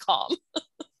would be calm.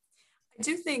 I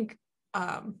do think,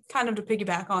 kind of to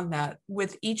piggyback on that,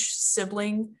 with each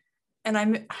sibling, and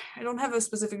I don't have a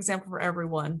specific example for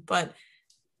everyone, but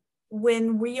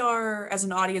when we are as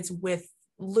an audience with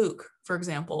Luke, for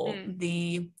example,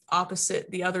 the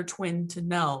other twin to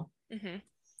Nell,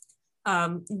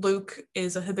 Luke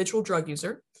is a habitual drug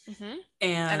user,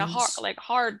 and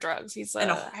hard drugs. He's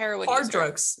a heroin hard user.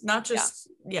 Drugs, not just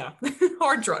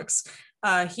hard drugs.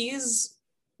 He's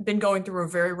been going through a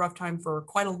very rough time for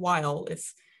quite a while,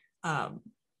 if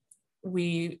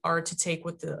we are to take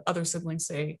what the other siblings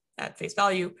say at face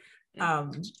value,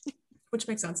 which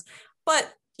makes sense.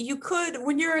 But you could,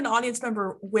 when you're an audience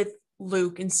member with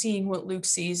Luke and seeing what Luke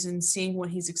sees and seeing what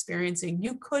he's experiencing,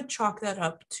 you could chalk that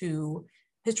up to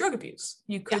his drug abuse.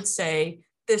 You could say,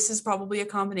 this is probably a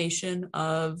combination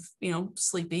of, you know,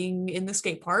 sleeping in the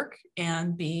skate park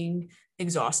and being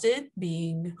exhausted,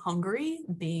 being hungry,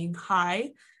 being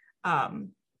high.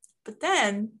 But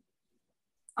then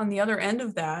on the other end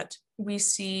of that, we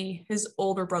see his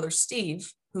older brother,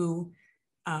 Steve, who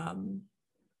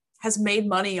has made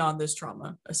money on this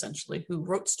trauma, essentially, who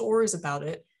wrote stories about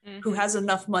it, who has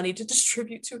enough money to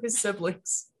distribute to his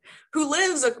siblings, who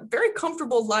lives a very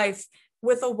comfortable life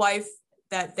with a wife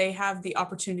that they have the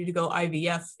opportunity to go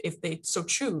IVF if they so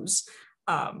choose.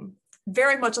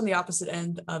 Very much on the opposite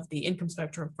end of the income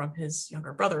spectrum from his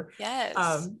younger brother.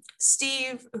 Yes.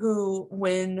 Steve, who,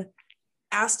 when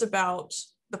asked about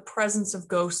the presence of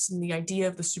ghosts and the idea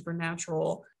of the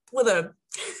supernatural, with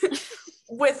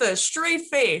a straight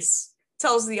face,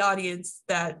 tells the audience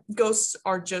that ghosts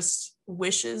are just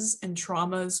wishes and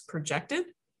traumas projected,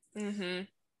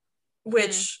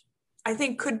 which I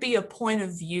think could be a point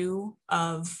of view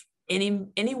of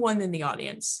anyone in the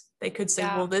audience. They could say,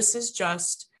 well, this is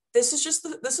just this is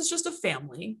just a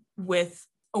family with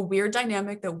a weird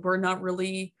dynamic that we're not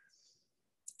really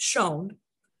shown.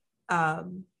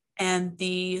 And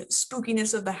the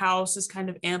spookiness of the house is kind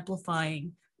of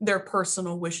amplifying their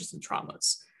personal wishes and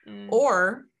traumas.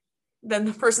 Or then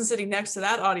the person sitting next to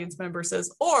that audience member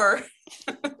says, or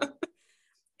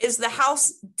is the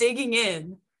house digging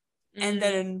in and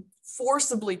then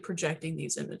forcibly projecting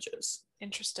these images?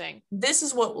 Interesting. This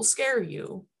is what will scare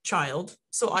you, child.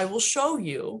 So I will show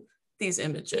you these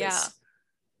images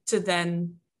to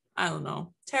then, I don't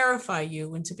know, terrify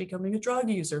you into becoming a drug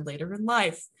user later in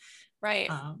life. Right.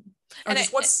 And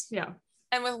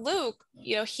with Luke,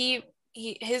 you know,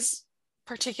 his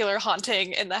particular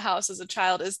haunting in the house as a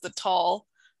child is the tall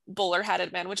bowler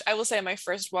hatted man, which I will say on my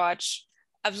first watch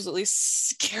absolutely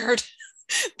scared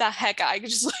the heck out.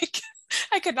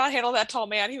 I could not handle that tall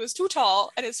man. He was too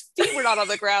tall and his feet were not on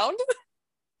the ground.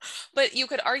 But you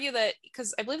could argue that,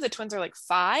 because I believe the twins are like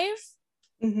 5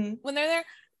 when they're there,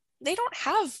 they don't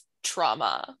have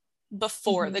trauma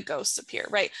before the ghosts appear,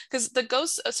 right? Because the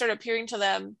ghosts start appearing to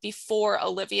them before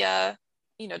Olivia,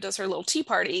 you know, does her little tea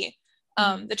party.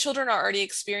 The children are already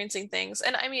experiencing things.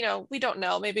 And I mean, you know, we don't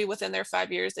know, maybe within their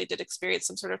 5 years, they did experience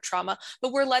some sort of trauma,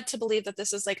 but we're led to believe that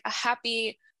this is like a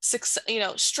happy, you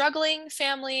know, struggling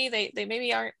family. They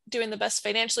maybe aren't doing the best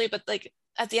financially, but like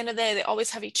at the end of the day, they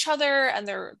always have each other, and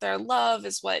their love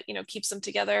is what, you know, keeps them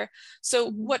together. So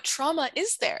what trauma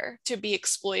is there to be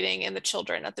exploiting in the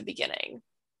children at the beginning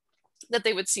that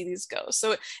they would see these ghosts?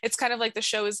 So it's kind of like the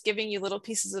show is giving you little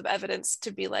pieces of evidence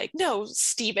to be like, no,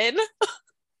 Stephen,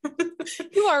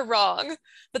 you are wrong.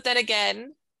 But then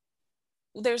again,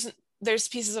 there's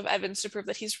pieces of evidence to prove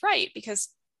that he's right, because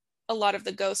a lot of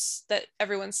the ghosts that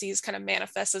everyone sees kind of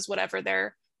manifest as whatever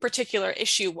their particular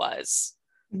issue was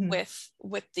with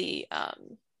the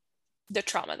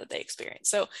trauma that they experience.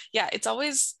 So yeah, it's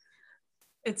always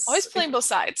playing both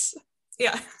sides.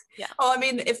 Yeah. Oh, I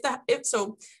mean, if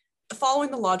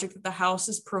following the logic that the house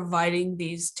is providing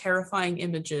these terrifying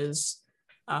images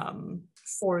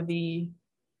for the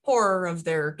horror of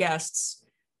their guests,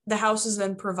 the house is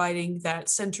then providing that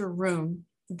center room,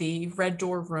 the red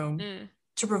door room,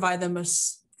 to provide them a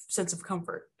sense of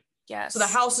comfort. Yes. So the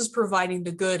house is providing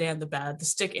the good and the bad, the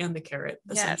stick and the carrot,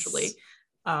 essentially.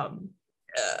 An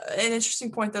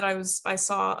interesting point that I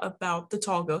saw about the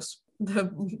tall ghost, the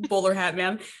bowler hat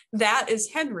man, that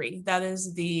is Henry. That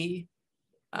is the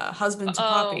husband to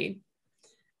Poppy.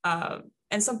 And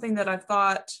something that I've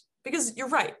thought, because you're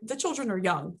right, the children are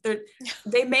young.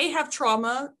 They may have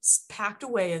trauma packed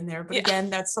away in there, but again,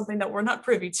 that's something that we're not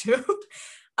privy to.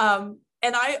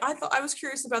 And I thought, I was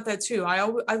curious about that too.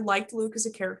 I liked Luke as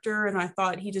a character, and I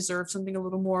thought he deserved something a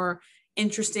little more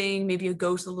interesting, maybe a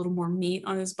ghost, a little more meat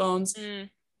on his bones.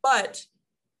 But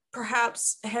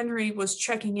perhaps Henry was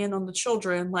checking in on the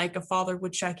children like a father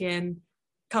would check in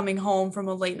coming home from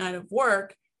a late night of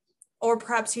work, or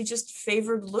perhaps he just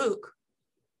favored Luke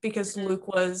because Luke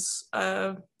was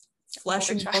a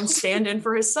flesh and bone stand-in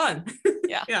for his son.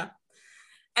 Yeah.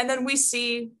 And then we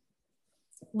see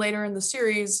later in the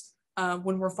series,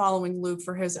 when we're following Luke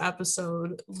for his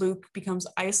episode, Luke becomes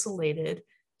isolated.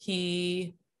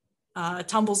 He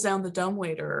tumbles down the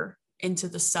dumbwaiter into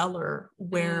the cellar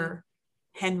where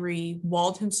Henry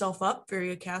walled himself up,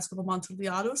 very a Cask of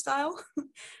Amontillado style,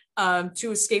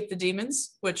 to escape the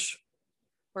demons, which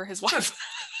were his wife.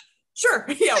 Sure,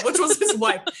 yeah, which was his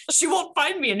wife. She won't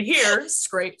find me in here.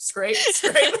 Scrape, scrape,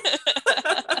 scrape.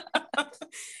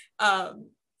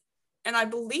 And I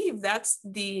believe that's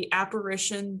the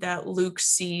apparition that Luke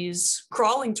sees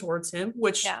crawling towards him,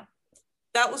 which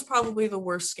that was probably the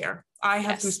worst scare. I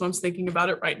have goosebumps thinking about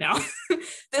it right now.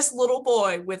 This little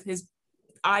boy with his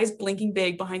eyes blinking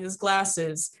big behind his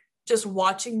glasses, just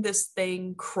watching this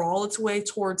thing crawl its way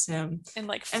towards him. And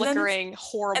like flickering,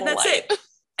 horrible light. It.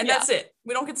 And that's it.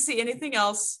 We don't get to see anything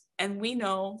else. And we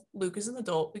know Luke is an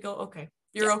adult. We go, okay,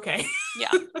 you're okay.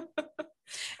 Yeah.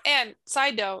 And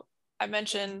side note, I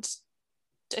mentioned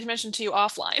to you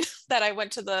offline that I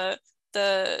went to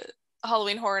the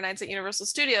Halloween Horror Nights at Universal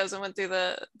Studios and went through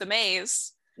the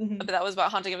maze, but that was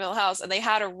about Haunting of Hill House, and they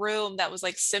had a room that was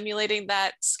like simulating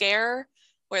that scare,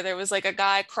 where there was like a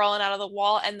guy crawling out of the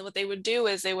wall, and what they would do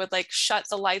is they would like shut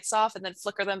the lights off and then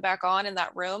flicker them back on in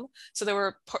that room. So there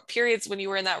were periods when you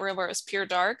were in that room where it was pure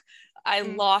dark. I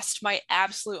lost my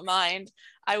absolute mind.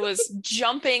 I was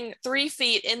jumping 3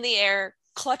 feet in the air,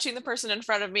 clutching the person in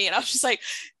front of me, and I was just like,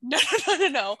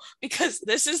 no, because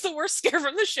this is the worst scare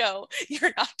from the show.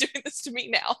 You're not doing this to me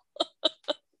now.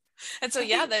 And so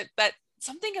yeah, that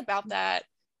something about that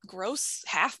gross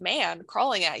half man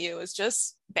crawling at you is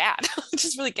just bad. It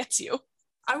just really gets you.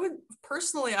 I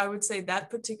would say that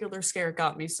particular scare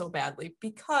got me so badly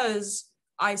because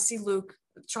I see Luke,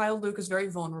 child Luke is very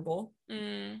vulnerable.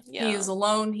 Yeah. He is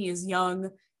alone, he is young,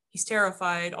 he's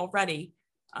terrified already.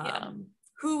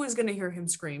 Who is going to hear him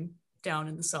scream down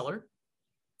in the cellar?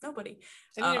 Nobody.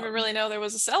 They didn't even really know there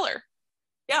was a cellar.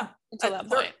 Yeah. Until that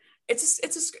point.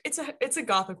 It's a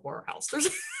gothic horror house. There's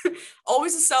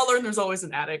always a cellar and there's always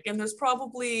an attic and there's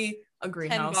probably a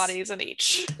greenhouse. 10 bodies in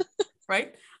each.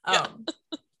 Right?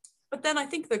 But then I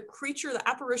think the creature, the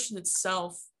apparition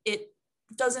itself, it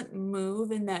doesn't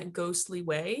move in that ghostly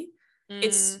way.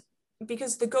 It's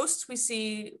because the ghosts we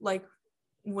see, like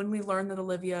when we learn that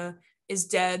Olivia is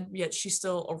dead, yet she's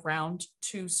still around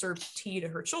to serve tea to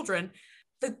her children,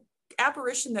 the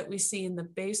apparition that we see in the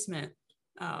basement,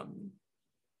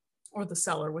 or the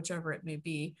cellar, whichever it may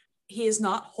be, he is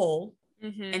not whole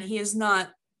and he is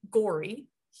not gory.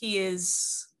 He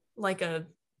is like a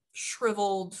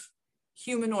shriveled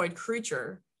humanoid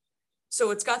creature.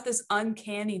 So it's got this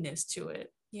uncanniness to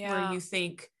it where you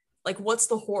think, like, what's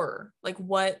the horror? Like,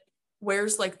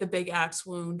 where's like the big axe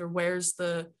wound, or where's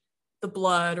the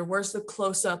blood, or where's the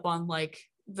close up on like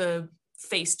the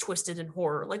face twisted in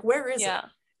horror? Like, where is it?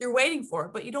 You're waiting for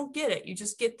it, but you don't get it. You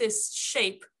just get this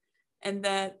shape, and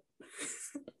that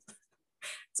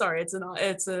sorry,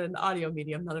 it's an audio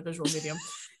medium, not a visual medium.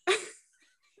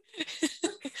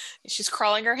 She's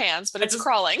crawling her hands, but it's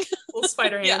crawling. Little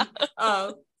spider hand.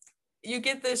 You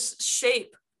get this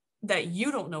shape that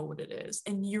you don't know what it is,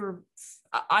 and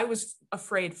I was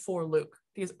afraid for Luke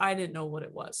because I didn't know what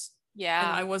it was. Yeah.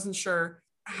 And I wasn't sure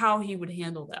how he would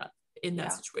handle that in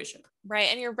that situation. Right.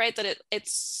 And you're right that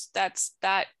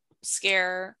that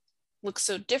scare looks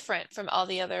so different from all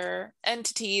the other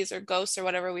entities or ghosts or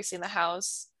whatever we see in the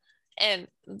house. And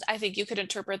I think you could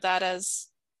interpret that as,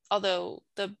 although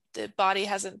the body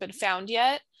hasn't been found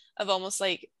yet, of almost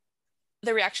like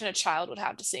the reaction a child would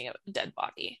have to seeing a dead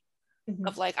body.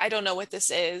 Of like, I don't know what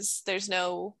this is. There's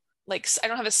no, like, I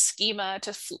don't have a schema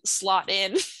to slot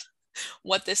in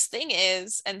what this thing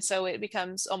is. And so it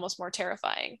becomes almost more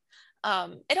terrifying.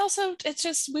 It's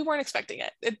just, we weren't expecting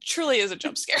it. It truly is a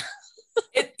jump scare.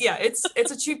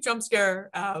 It's a cheap jump scare.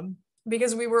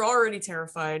 Because we were already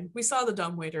terrified. We saw the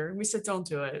dumbwaiter and we said, don't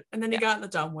do it. And then he got in the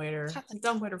dumbwaiter. The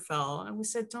dumbwaiter fell and we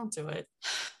said, don't do it.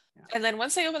 Yeah. And then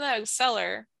once they open that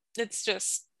cellar,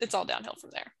 it's all downhill from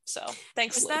there. So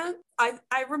thanks.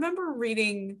 I remember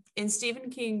reading in Stephen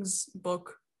King's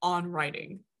book on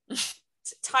writing,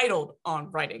 titled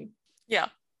On Writing. Yeah.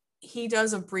 He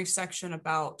does a brief section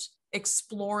about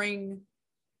exploring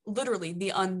literally the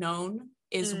unknown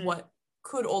is what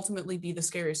could ultimately be the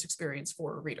scariest experience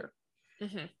for a reader.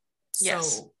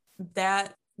 So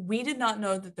that we did not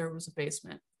know that there was a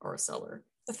basement or a cellar.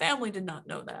 The family did not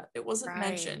know that. It wasn't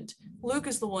mentioned. Luke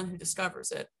is the one who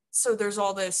discovers it. So there's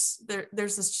all this,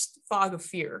 there's this just fog of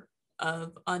fear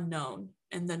of unknown.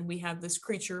 And then we have this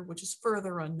creature, which is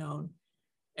further unknown.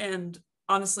 And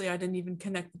honestly, I didn't even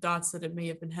connect the dots that it may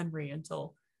have been Henry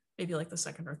until maybe like the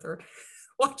second or third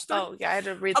watch. Oh yeah, I had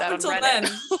to read that until on Reddit.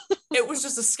 Then, it was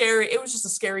just a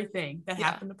scary thing that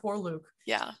happened to poor Luke.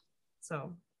 Yeah.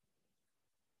 So,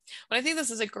 but I think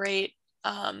this is a great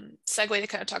segue to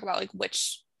kind of talk about like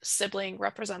which sibling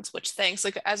represents which things.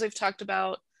 Like as we've talked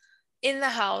about in the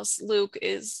house, Luke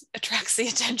attracts the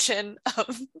attention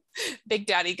of Big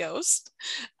Daddy Ghost,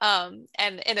 and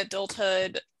in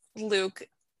adulthood, Luke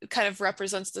kind of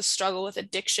represents the struggle with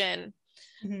addiction,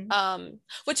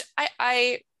 which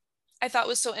I thought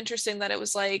was so interesting that it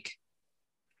was like,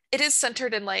 it is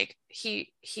centered in like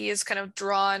he is kind of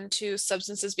drawn to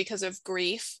substances because of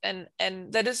grief, and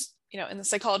that is, in the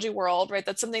psychology world, right,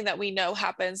 that's something that we know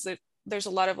happens, that there's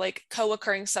a lot of like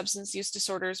co-occurring substance use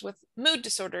disorders with mood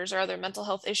disorders or other mental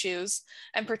health issues,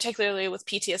 and particularly with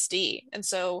PTSD. And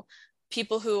so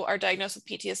people who are diagnosed with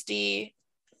PTSD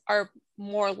are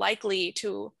more likely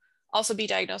to also be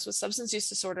diagnosed with substance use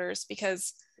disorders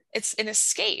because it's an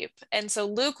escape. And so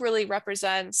Luke really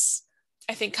represents,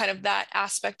 I think, kind of that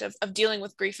aspect of dealing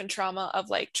with grief and trauma,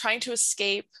 of like trying to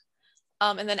escape,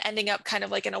 and then ending up kind of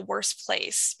like in a worse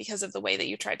place because of the way that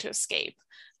you tried to escape.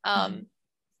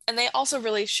 And they also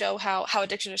really show how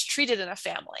addiction is treated in a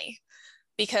family,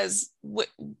 because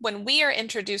when we are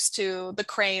introduced to the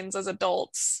Cranes as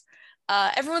adults,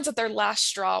 everyone's at their last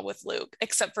straw with Luke,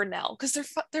 except for Nell, because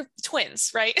they're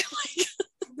twins, right?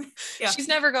 She's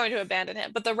never going to abandon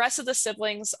him, but the rest of the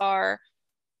siblings are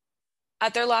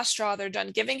at their last straw. They're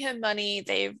done giving him money.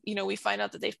 We find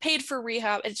out that they've paid for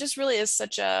rehab. It just really is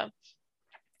such a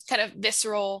kind of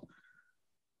visceral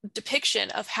depiction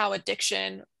of how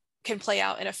addiction can play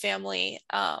out in a family.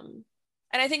 And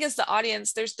I think as the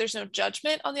audience, there's no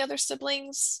judgment on the other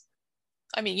siblings.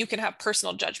 I mean, you can have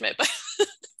personal judgment, but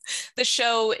the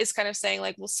show is kind of saying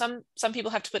like, well, some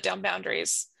people have to put down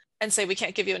boundaries and say we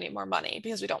can't give you any more money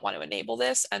because we don't want to enable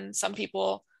this, and some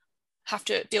people have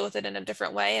to deal with it in a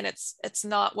different way. And it's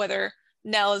not whether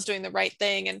Nell is doing the right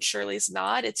thing and Shirley's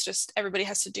not. It's just everybody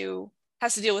has to deal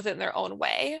with it in their own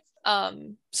way.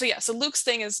 So Luke's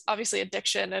thing is obviously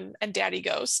addiction and daddy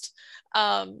ghost.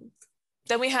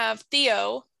 Then we have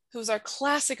Theo, who's our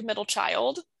classic middle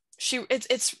child.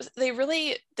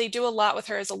 They do a lot with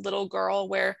her as a little girl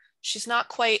where she's not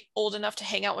quite old enough to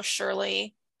hang out with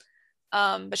Shirley,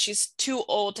 but she's too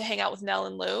old to hang out with Nell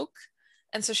and Luke.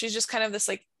 And so she's just kind of this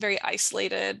like very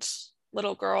isolated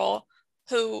little girl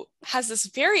who has this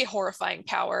very horrifying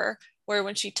power where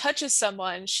when she touches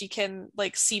someone, she can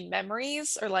like see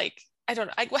memories, or like, I don't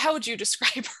know, how would you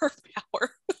describe her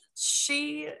power?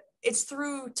 It's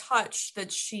through touch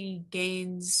that she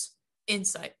gains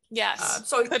insight. Yes.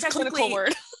 So good clinical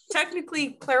word.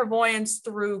 Technically clairvoyance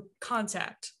through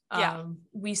contact.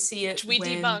 We see it. Which we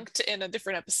debunked in a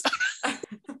different episode.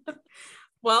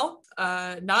 Well,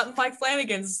 not in Mike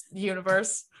Flanagan's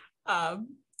universe.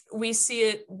 We see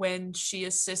it when she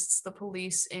assists the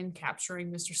police in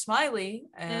capturing Mr. Smiley,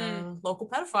 a local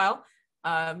pedophile.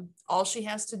 All she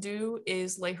has to do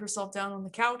is lay herself down on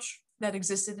the couch that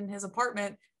existed in his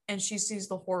apartment, and she sees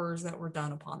the horrors that were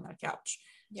done upon that couch.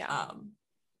 Yeah.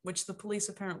 Which the police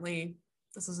apparently,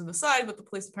 this is an aside, but the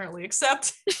police apparently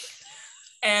accept.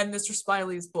 And Mr.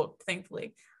 Smiley's booked,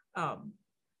 thankfully.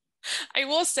 I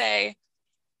will say,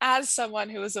 as someone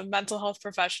who is a mental health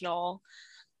professional,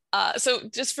 so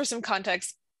just for some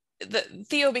context,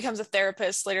 Theo becomes a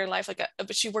therapist later in life,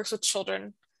 but she works with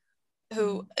children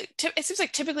who it seems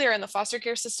like typically are in the foster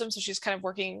care system. So she's kind of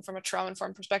working from a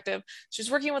trauma-informed perspective.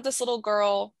 She's working with this little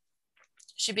girl.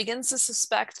 She begins to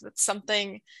suspect that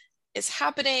something is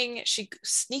happening. She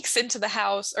sneaks into the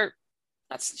house, or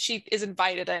she is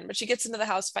invited in, but she gets into the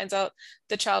house, finds out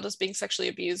the child is being sexually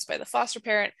abused by the foster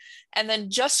parent, and then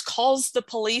just calls the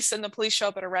police, and the police show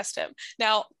up and arrest him.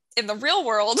 Now, in the real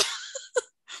world,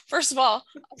 first of all,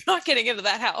 I'm not getting into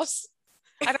that house.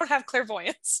 I don't have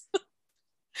clairvoyance.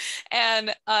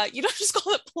 And you don't just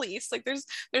call the police. Like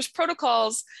there's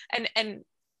protocols, and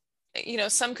you know,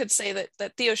 some could say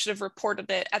that Theo should have reported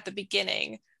it at the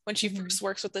beginning when she first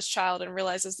works with this child and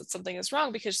realizes that something is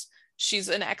wrong, because she's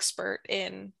an expert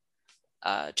in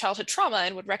childhood trauma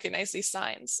and would recognize these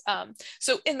signs.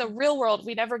 So in the real world,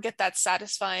 we never get that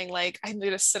satisfying, like, I'm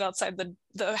going to sit outside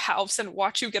the house and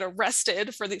watch you get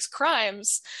arrested for these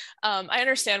crimes. I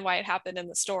understand why it happened in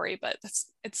the story, but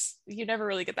you never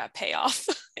really get that payoff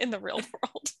in the real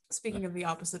world. Speaking of the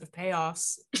opposite of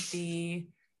payoffs, the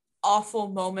awful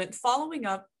moment following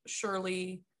up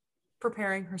Shirley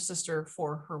preparing her sister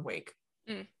for her wake,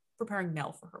 preparing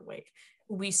Nell for her wake.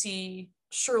 We see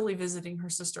Shirley visiting her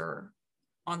sister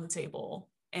on the table,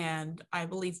 and I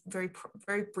believe very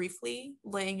briefly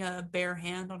laying a bare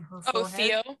hand on her forehead.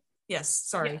 Theo? Yes,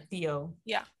 sorry, yeah. Theo.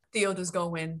 Yeah. Theo does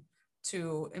go in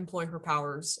to employ her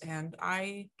powers, and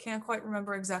I can't quite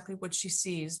remember exactly what she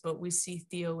sees, but we see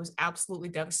Theo is absolutely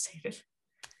devastated.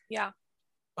 Yeah.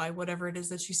 By whatever it is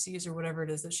that she sees or whatever it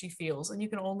is that she feels. And you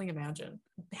can only imagine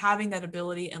having that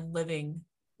ability and living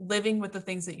with the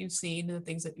things that you've seen and the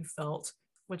things that you felt,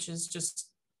 which is just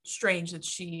strange that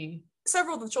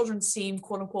several of the children seem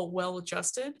quote unquote well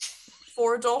adjusted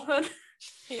for adulthood.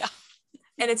 Yeah.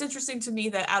 And it's interesting to me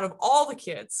that out of all the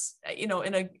kids, you know,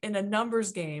 in a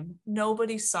numbers game,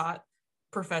 nobody sought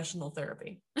professional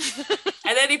therapy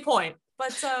at any point.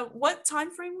 But what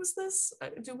time frame was this?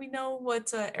 Do we know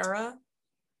what era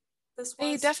this was?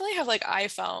 They definitely have like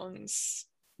iPhones.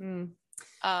 So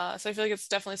I feel like it's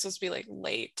definitely supposed to be like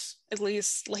at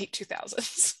least late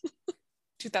 2000s,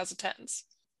 2010s.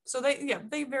 So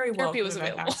they very well therapy was could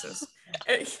have available.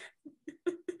 had access.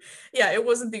 Yeah, it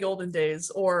wasn't the olden days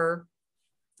or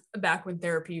back when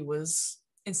therapy was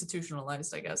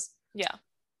institutionalized, I guess. Yeah,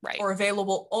 right. Or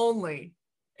available only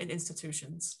in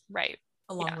institutions. Right.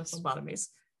 Along with lobotomies.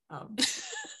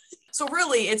 So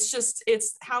really,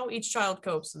 it's how each child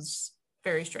copes is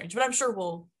very strange. But I'm sure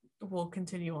we'll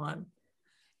continue on.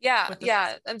 Yeah.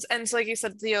 And so like you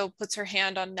said, Theo puts her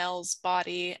hand on Nell's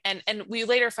body, and we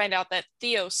later find out that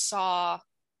Theo saw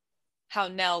how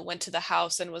Nell went to the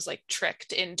house and was like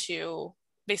tricked into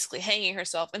basically hanging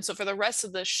herself. And so for the rest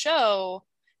of the show,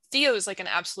 Theo is like an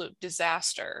absolute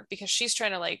disaster because she's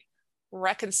trying to like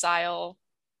reconcile,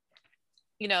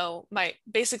 you know,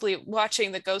 basically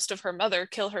watching the ghost of her mother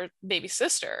kill her baby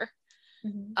sister.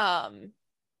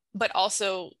 But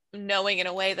also knowing in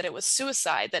a way that it was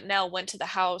suicide, that Nell went to the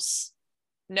house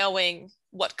knowing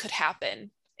what could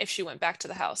happen if she went back to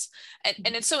the house.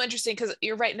 And it's so interesting because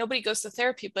you're right, nobody goes to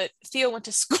therapy, but Theo went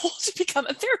to school to become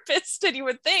a therapist, and you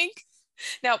would think.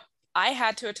 Now, I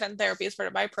had to attend therapy as part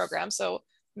of my program, so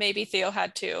maybe Theo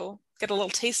had to get a little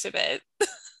taste of it.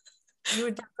 You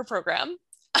would her program.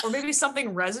 Or maybe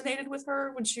something resonated with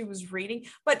her when she was reading.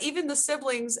 But even the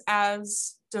siblings,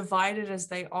 as divided as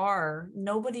they are,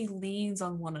 nobody leans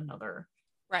on one another.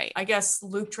 Right. I guess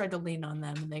Luke tried to lean on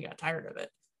them and they got tired of it.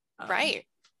 Right.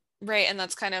 And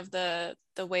that's kind of the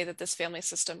way that this family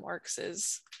system works,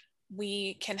 is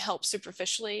we can help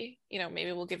superficially,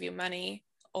 maybe we'll give you money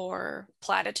or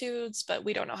platitudes, but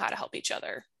we don't know how to help each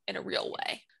other in a real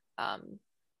way.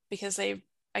 Because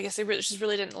I guess they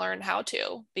really didn't learn how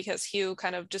to, because Hugh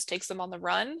kind of just takes them on the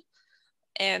run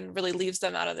and really leaves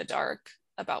them out of the dark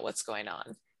about what's going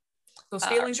on. Those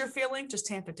feelings you're feeling, just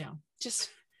tamp it down.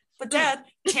 But Dad,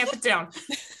 tamp it down.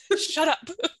 Shut up.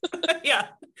 Yeah.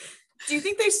 Do you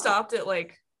think they stopped at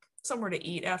like somewhere to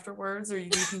eat afterwards, or do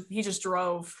you think he just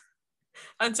drove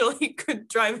until he couldn't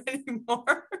drive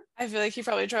anymore? I feel like he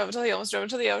probably drove until he almost drove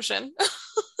into the ocean.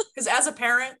 Because as a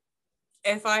parent,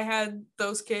 if I had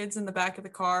those kids in the back of the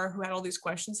car who had all these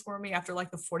questions for me after like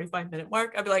the 45-minute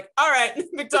mark, I'd be like, all right,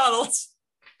 McDonald's.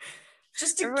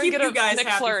 Just to keep you guys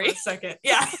happy for a second.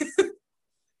 Yeah.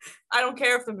 I don't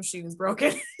care if the machine is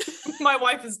broken. My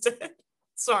wife is dead.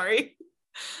 Sorry.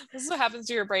 This is what happens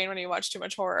to your brain when you watch too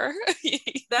much horror.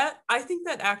 I think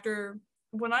that actor,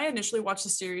 when I initially watched the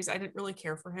series, I didn't really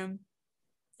care for him.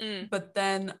 But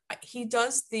then he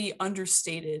does the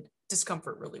understated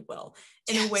discomfort really well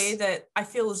in a way that I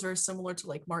feel is very similar to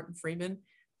like Martin Freeman,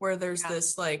 where there's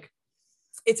this like,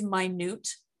 it's minute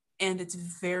and it's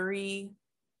very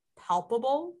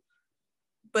palpable,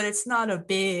 but it's not a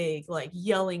big like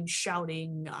yelling,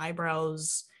 shouting,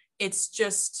 eyebrows.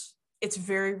 It's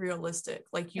very realistic.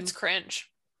 Like it's cringe.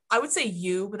 I would say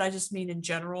but I just mean in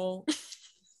general.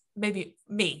 Maybe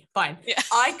me, fine. Yeah.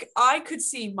 I could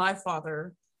see my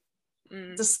father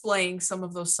displaying some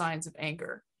of those signs of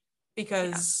anger,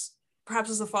 because perhaps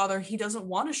as a father, he doesn't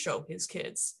want to show his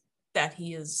kids that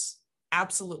he is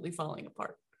absolutely falling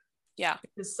apart. Yeah.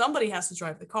 Because somebody has to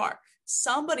drive the car.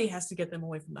 Somebody has to get them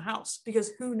away from the house,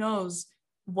 because who knows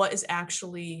what is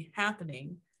actually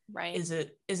happening. Right. Is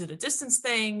it a distance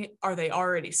thing? Are they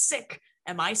already sick?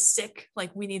 Am I sick?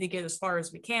 Like, we need to get as far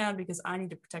as we can because I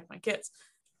need to protect my kids.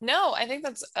 No, I think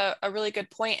that's a really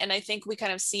good point. And I think we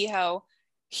kind of see how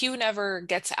Hugh never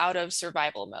gets out of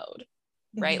survival mode,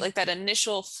 right? Like that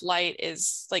initial flight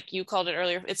is, like you called it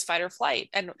earlier, it's fight or flight.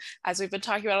 And as we've been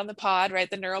talking about on the pod, right,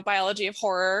 the neurobiology of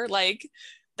horror, like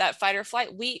that fight or flight,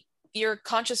 your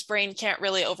conscious brain can't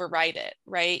really override it,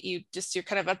 right? You're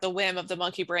kind of at the whim of the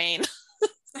monkey brain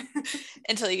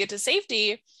until you get to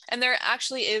safety. And there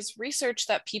actually is research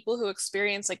that people who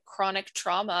experience like chronic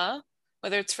trauma,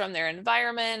 whether it's from their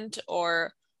environment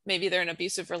or maybe they're in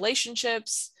abusive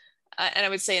relationships, and I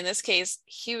would say in this case,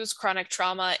 Hugh's chronic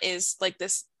trauma is like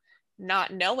this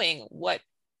not knowing what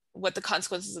the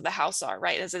consequences of the house are,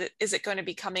 right? Is it going to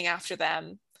be coming after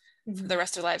them for the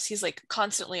rest of their lives? He's like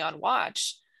constantly on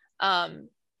watch. And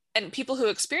people who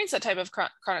experience that type of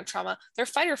chronic trauma, their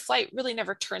fight or flight really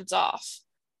never turns off.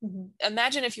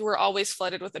 Imagine if you were always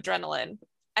flooded with adrenaline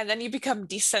and then you become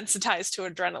desensitized to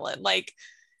adrenaline. Like,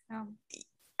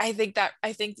 I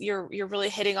think you're really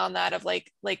hitting on that of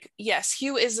like, yes,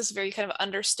 Hugh is this very kind of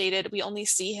understated, we only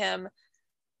see him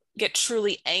get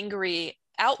truly angry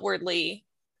outwardly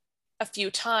a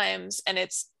few times, and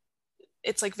it's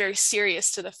like very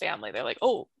serious to the family. They're like,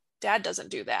 oh, Dad doesn't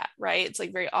do that, right? It's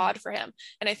like very odd for him.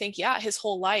 And I think, his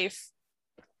whole life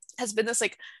has been this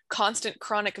like constant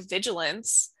chronic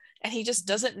vigilance, and he just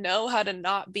doesn't know how to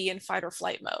not be in fight or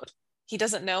flight mode. He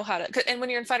doesn't know how to, and when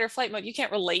you're in fight or flight mode, you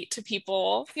can't relate to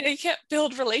people. You can't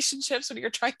build relationships when you're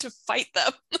trying to fight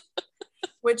them.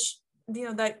 Which,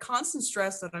 that constant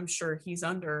stress that I'm sure he's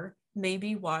under may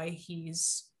be why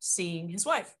he's seeing his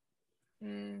wife.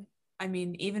 I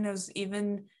mean,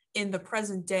 even in the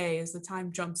present day, as the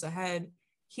time jumps ahead,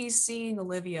 he's seeing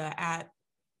Olivia at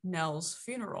Nell's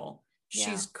funeral.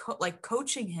 She's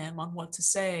coaching him on what to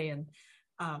say. And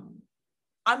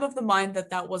I'm of the mind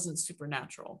that wasn't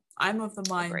supernatural. I'm of the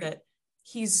mind that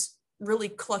he's really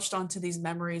clutched onto these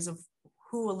memories of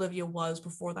who Olivia was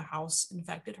before the house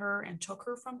infected her and took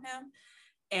her from him.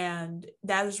 And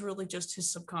that is really just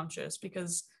his subconscious,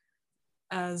 because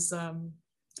as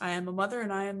I am a mother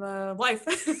and I am a wife,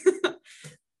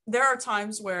 there are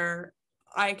times where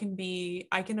I can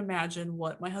imagine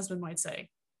what my husband might say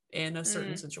in a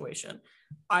certain situation.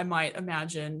 I might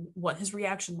imagine what his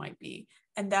reaction might be.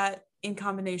 And that, in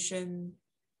combination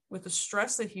with the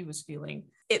stress that he was feeling,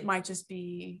 it might just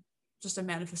be just a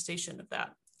manifestation of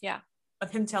that. Yeah.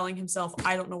 Of him telling himself,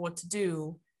 I don't know what to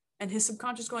do. And his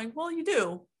subconscious going, well, you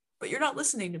do, but you're not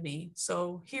listening to me.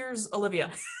 So here's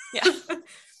Olivia. Yeah.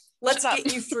 Let's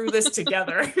get you through this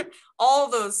together. All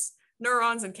those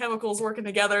neurons and chemicals working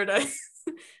together to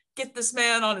get this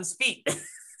man on his feet.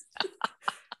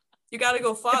 You got to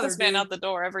go father, get this man dude. out the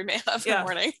door every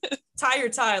morning. Tie your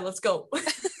tie. Let's go.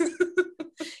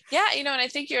 Yeah, and I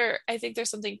think there's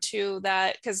something too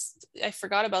that, because I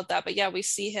forgot about that, but yeah, we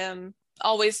see him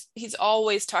he's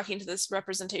always talking to this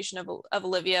representation of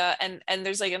Olivia, and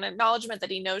there's like an acknowledgement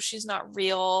that he knows she's not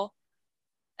real.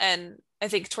 And I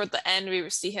think toward the end we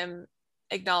see him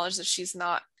acknowledge that she's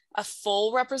not a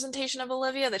full representation of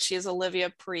Olivia, that she is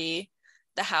Olivia pre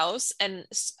the house. And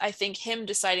I think him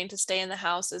deciding to stay in the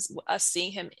house is us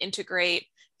seeing him integrate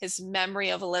his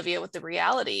memory of Olivia with the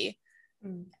reality,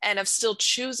 and of still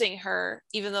choosing her,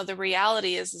 even though the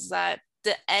reality is that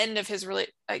the end of his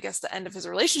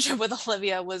relationship with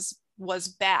Olivia was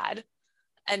bad,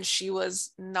 and she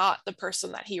was not the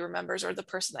person that he remembers or the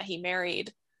person that he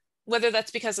married, whether that's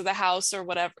because of the house or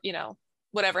whatever,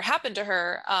 whatever happened to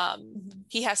her.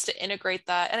 He has to integrate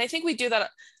that. And I think we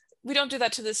don't do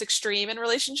that to this extreme in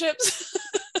relationships,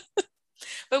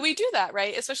 but we do that,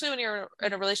 right? Especially when you're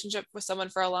in a relationship with someone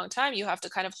for a long time, you have to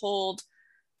kind of hold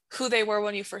who they were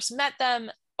when you first met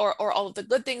them, or all of the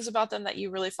good things about them that you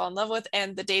really fall in love with,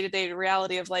 and the day-to-day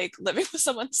reality of like living with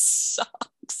someone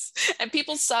sucks, and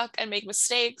people suck and make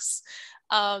mistakes.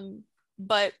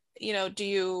 But do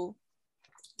you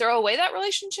throw away that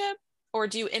relationship, or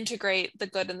do you integrate the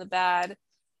good and the bad,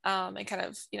 and kind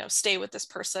of stay with this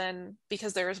person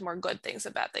because there is more good things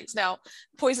than bad things? Now,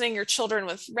 poisoning your children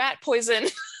with rat poison,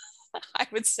 I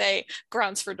would say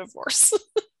grounds for divorce.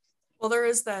 Well, there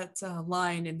is that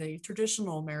line in the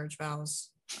traditional marriage vows,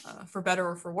 for better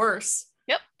or for worse.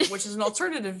 Yep. Which is an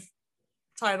alternative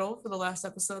title for the last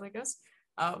episode, I guess.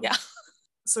 Yeah.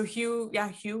 So Hugh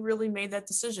really made that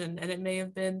decision, and it may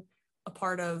have been a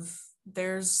part of,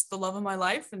 there's the love of my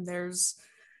life, and there's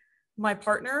my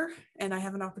partner, and I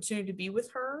have an opportunity to be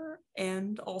with her,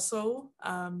 and also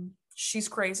she's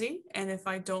crazy, and if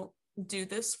I don't do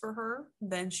this for her,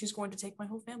 then she's going to take my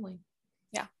whole family.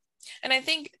 Yeah. And I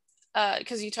think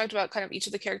because you talked about kind of each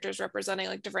of the characters representing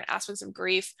like different aspects of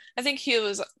grief, I think Hugh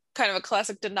is kind of a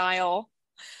classic denial.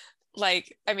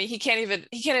 Like, I mean, he can't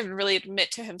even really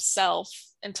admit to himself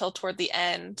until toward the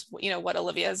end, what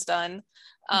Olivia has done.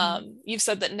 You've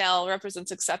said that Nell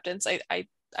represents acceptance. I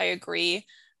agree,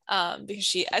 because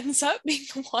she ends up being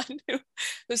the one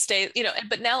who stays,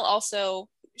 but Nell also,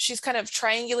 she's kind of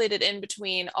triangulated in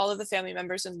between all of the family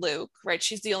members and Luke, right?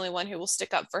 She's the only one who will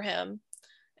stick up for him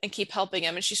and keep helping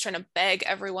him, and she's trying to beg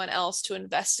everyone else to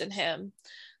invest in him.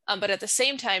 But at the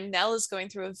same time, Nell is going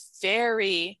through a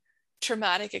very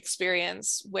traumatic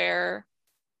experience where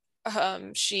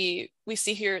we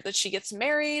see here that she gets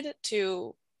married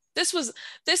to this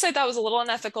I thought was a little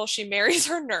unethical. She marries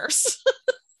her nurse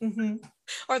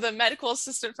or the medical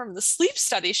assistant from the sleep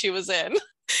study she was in.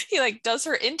 He like does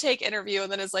her intake interview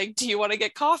and then is like, do you want to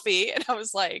get coffee? And I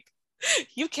was like,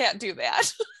 you can't do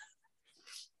that.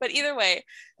 But either way,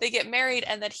 they get married,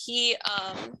 and that he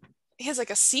has like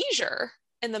a seizure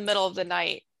in the middle of the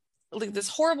night, like this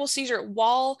horrible seizure,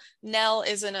 while Nell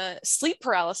is in a sleep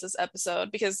paralysis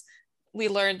episode, because we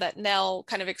learned that Nell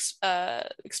kind of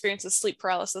experiences sleep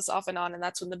paralysis off and on, and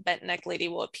that's when the bent neck lady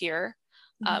will appear,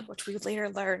 which we later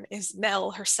learn is Nell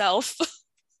herself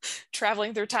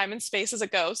traveling through time and space as a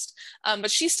ghost. But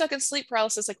she's stuck in sleep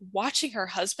paralysis, like watching her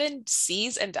husband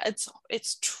seize, and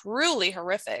it's truly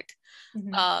horrific.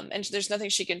 And there's nothing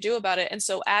she can do about it. And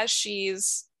so as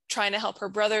she's trying to help her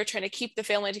brother, trying to keep the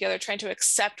family together, trying to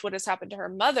accept what has happened to her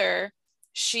mother,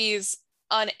 she's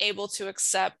unable to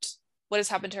accept what has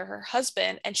happened to her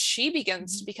husband, and she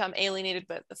begins to become alienated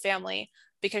by the family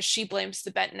because she blames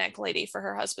the bent neck lady for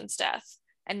her husband's death,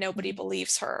 and nobody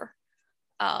believes her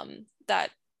that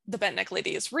the bent neck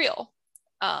lady is real.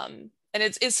 And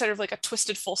it's sort of like a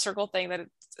twisted full circle thing, that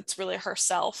it's really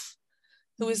herself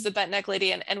who is the bent neck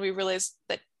lady, and we realize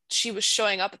that she was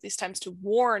showing up at these times to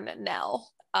warn Nell,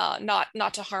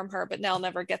 not to harm her, but Nell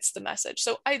never gets the message.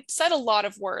 So I said a lot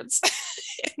of words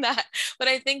in that, but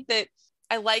I think that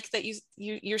I like that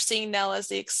you're seeing Nell as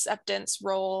the acceptance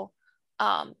role,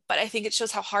 but I think it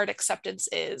shows how hard acceptance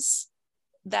is,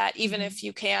 that even if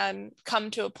you can come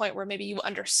to a point where maybe you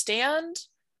understand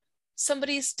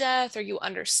somebody's death or you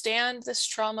understand this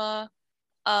trauma,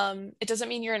 it doesn't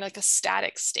mean you're in like a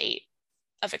static state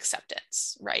of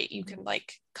acceptance, right? You can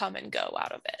like come and go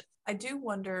out of it. I do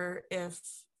wonder if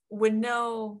when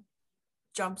Nell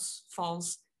jumps,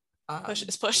 falls,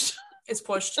 is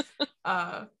pushed,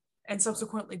 and and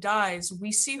subsequently dies,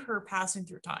 we see her passing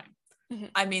through time. Mm-hmm.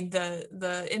 I mean,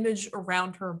 the image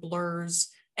around her blurs,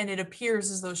 and it appears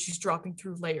as though she's dropping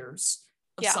through layers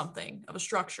of something, of a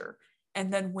structure.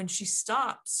 And then when she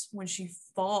stops, when she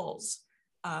falls,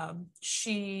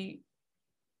 she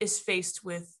is faced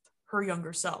with her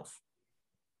younger self.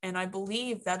 And I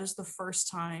believe that is the first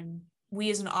time we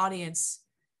as an audience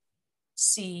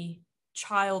see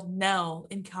child Nell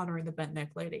encountering the bent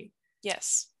neck lady.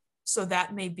 Yes. So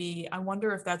that may be, I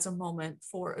wonder if that's a moment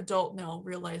for adult Nell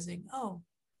realizing, oh,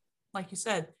 like you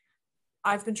said,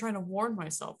 I've been trying to warn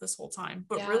myself this whole time,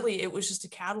 but really it was just a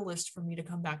catalyst for me to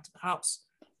come back to the house.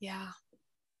 Yeah.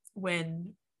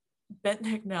 When bent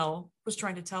neck Nell was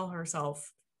trying to tell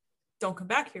herself, don't come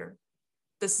back here.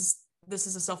 This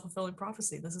is a self-fulfilling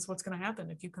prophecy. This is what's going to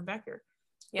happen if you come back here.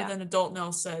 Yeah. But then adult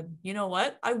Nell said, you know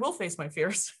what? I will face my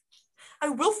fears. I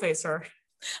will face her.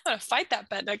 I'm going to fight that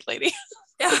bent neck lady.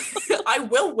 Yeah, I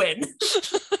will win.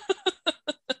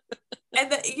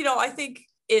 And that, you know, I think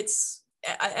it's,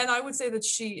 and I would say that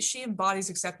she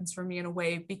embodies acceptance for me in a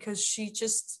way, because she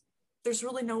just, there's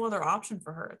really no other option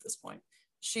for her at this point.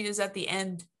 She is at the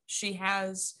end. She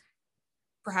has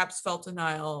perhaps felt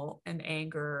denial and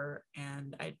anger,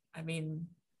 and I mean,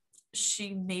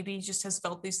 she maybe just has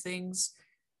felt these things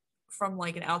from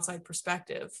like an outside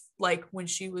perspective, like when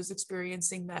she was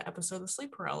experiencing that episode of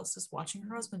sleep paralysis, watching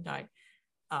her husband die.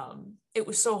 It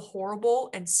was so horrible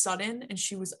and sudden, and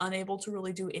she was unable to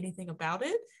really do anything about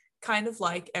it, kind of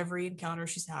like every encounter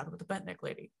she's had with the bent neck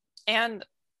lady. And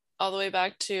all the way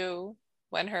back to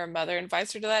when her mother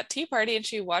invites her to that tea party and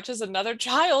she watches another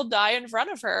child die in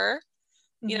front of her.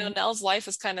 Mm-hmm. You know, Nell's life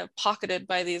is kind of pocketed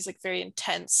by these like very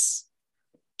intense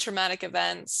traumatic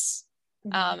events.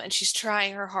 Mm-hmm. And she's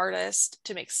trying her hardest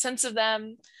to make sense of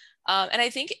them. And I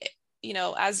think, you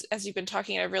know, as you've been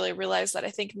talking, I really realized that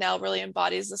I think Nell really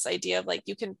embodies this idea of like,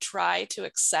 you can try to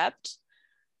accept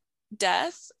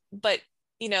death, but,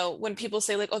 you know, when people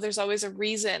say like, oh, there's always a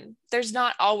reason, there's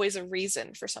not always a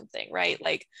reason for something, right?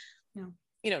 Like,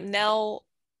 you know, Nell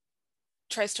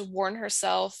tries to warn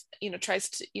herself, you know,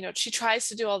 she tries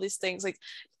to do all these things. Like,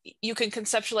 you can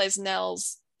conceptualize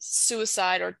Nell's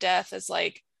suicide or death as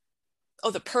like, oh,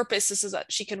 the purpose is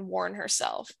that she can warn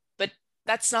herself, but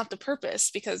that's not the purpose,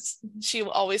 because she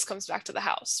always comes back to the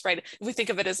house, right? If we think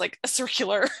of it as like a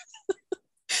circular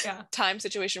time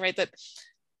situation, right? That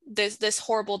this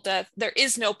horrible death, there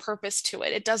is no purpose to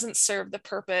it. It doesn't serve the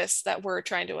purpose that we're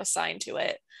trying to assign to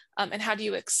it. And how do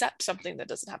you accept something that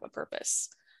doesn't have a purpose?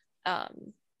 I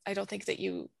don't think that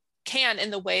you can,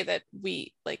 in the way that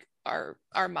we like our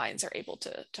minds are able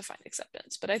to find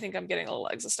acceptance. But I think I'm getting a little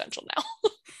existential now.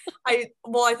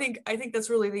 I think that's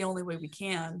really the only way we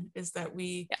can, is that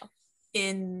we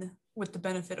in with the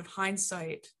benefit of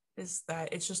hindsight, is that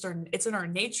it's just it's in our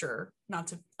nature, not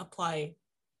to apply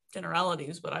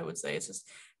generalities, but I would say it's just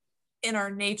in our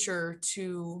nature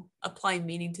to apply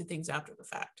meaning to things after the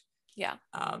fact. Yeah.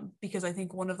 Because I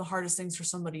think one of the hardest things for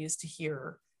somebody is to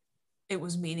hear it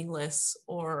was meaningless,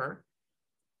 or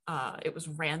it was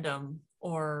random,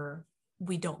 or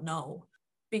we don't know,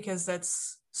 because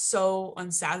that's so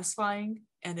unsatisfying,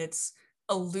 and it's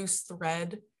a loose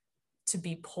thread to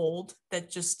be pulled that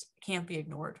just can't be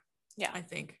ignored. Yeah, I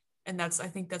think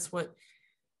that's what,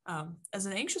 as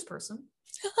an anxious person,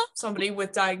 somebody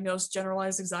with diagnosed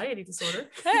generalized anxiety disorder,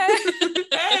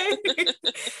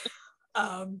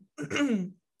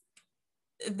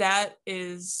 that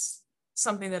is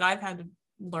something that I've had to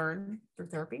learn through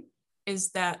therapy,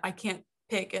 is that I can't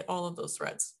pick at all of those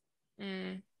threads.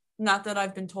 Not that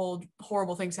I've been told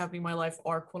horrible things happening in my life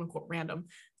are quote unquote random,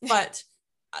 but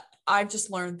I've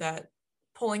just learned that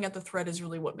pulling at the thread is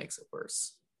really what makes it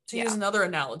worse. To use another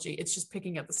analogy, it's just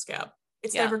picking at the scab.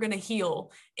 It's never going to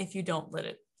heal if you don't let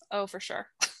it. Oh, for sure.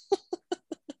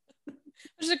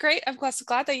 Which is great. I'm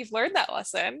glad that you've learned that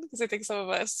lesson, because I think some of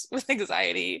us with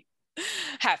anxiety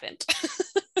haven't.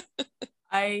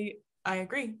 I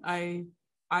agree. I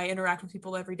interact with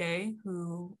people every day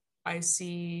who I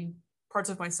see parts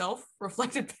of myself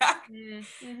reflected back.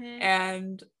 Mm-hmm.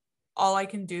 And all I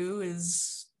can do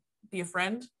is be a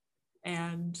friend,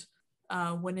 and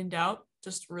when in doubt,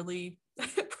 just really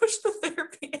push the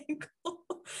therapy angle.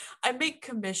 I make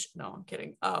commission. No, I'm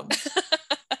kidding.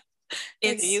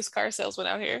 It's a used car salesman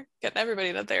out here, getting everybody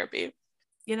into therapy.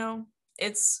 You know,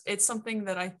 it's something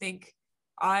that I think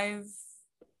I've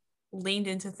leaned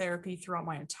into therapy throughout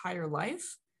my entire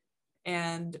life.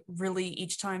 And really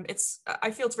each time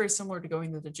I feel it's very similar to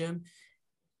going to the gym.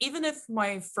 Even if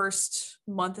my first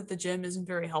month at the gym isn't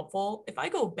very helpful, if I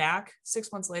go back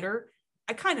 6 months later,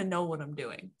 I kind of know what I'm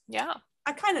doing. Yeah.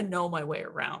 I kind of know my way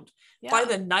around. Yeah. By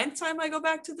the 9th time I go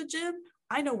back to the gym,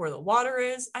 I know where the water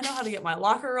is. I know how to get my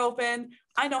locker open.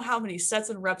 I know how many sets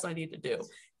and reps I need to do.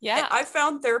 Yeah. I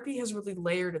found therapy has really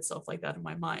layered itself like that in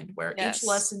my mind, where each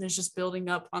lesson is just building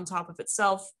up on top of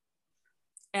itself.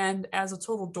 And as a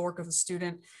total dork of a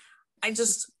student,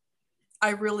 I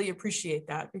really appreciate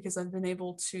that, because I've been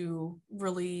able to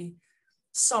really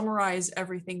summarize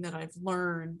everything that I've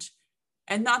learned.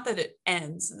 And not that it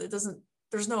ends,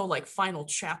 there's no like final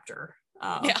chapter.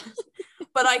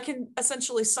 But I can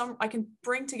essentially I can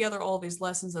bring together all these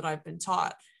lessons that I've been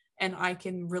taught, and I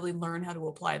can really learn how to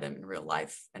apply them in real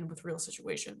life and with real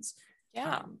situations.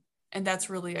 And that's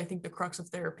really, I think, the crux of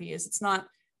therapy is it's not,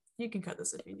 you can cut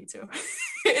this if you need to.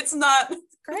 It's not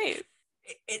great.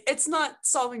 It's not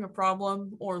solving a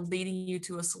problem or leading you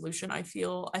to a solution. I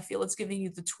feel it's giving you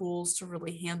the tools to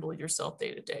really handle yourself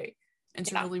day to day and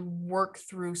to really work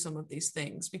through some of these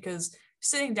things, because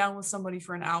sitting down with somebody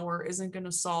for an hour isn't going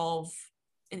to solve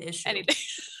an issue.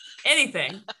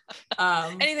 Anything.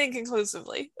 Anything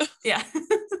conclusively. Yeah.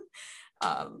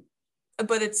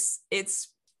 But it's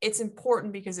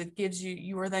important because it gives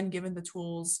you are then given the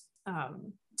tools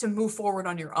to move forward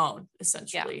on your own,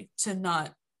 essentially, to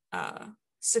not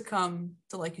succumb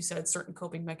to, like you said, certain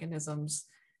coping mechanisms,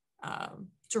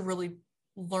 to really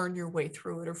learn your way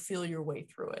through it or feel your way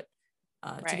through it,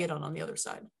 to get on the other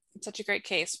side. It's such a great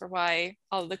case for why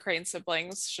all of the Crane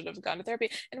siblings should have gone to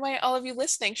therapy, and why all of you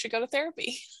listening should go to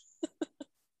therapy.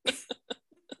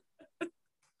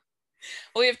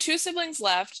 Well, we have 2 siblings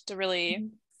left to really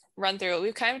run through it.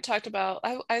 We've kind of talked about,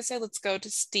 I say let's go to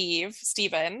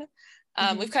Steven.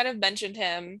 We've kind of mentioned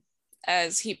him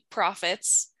as he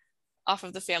profits off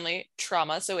of the family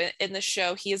trauma. So in the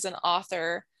show, he is an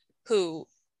author who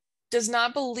does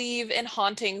not believe in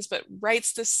hauntings, but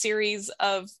writes this series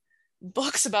of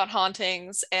books about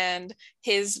hauntings. And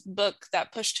his book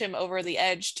that pushed him over the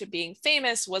edge to being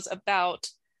famous was about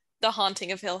the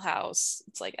haunting of Hill House.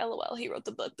 It's like, LOL, he wrote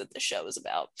the book that the show is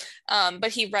about.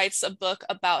 But he writes a book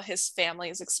about his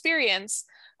family's experience.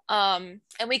 And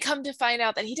we come to find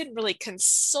out that he didn't really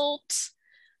consult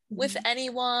with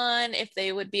anyone if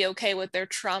they would be okay with their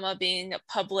trauma being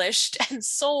published and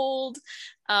sold.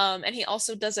 And he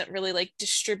also doesn't really like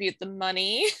distribute the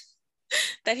money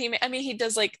that he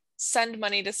does like send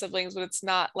money to siblings, but it's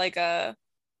not like an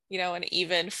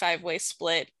even 5-way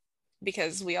split,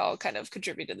 because we all kind of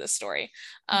contributed this story.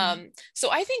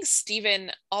 So I think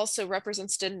Steven also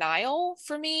represents denial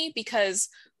for me, because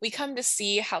we come to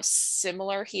see how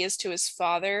similar he is to his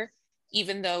father,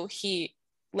 even though he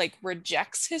like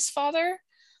rejects his father.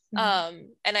 And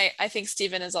I think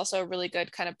Steven is also a really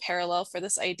good kind of parallel for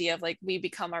this idea of like, we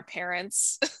become our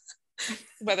parents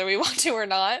whether we want to or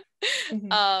not.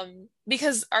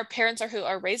 Because our parents are who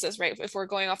are raised us, right? If we're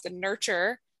going off the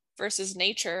nurture versus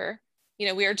nature,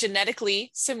 we are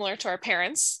genetically similar to our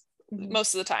parents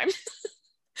most of the time.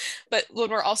 But when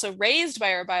we're also raised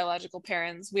by our biological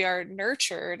parents, we are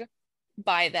nurtured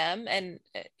by them and,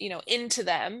 into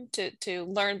them to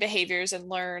learn behaviors and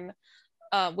learn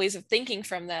ways of thinking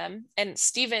from them. And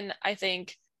Steven, I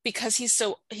think, because he's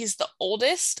the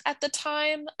oldest at the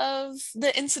time of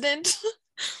the incident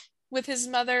with his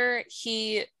mother,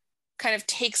 he kind of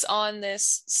takes on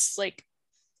this like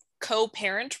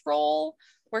co-parent role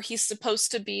where he's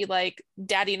supposed to be like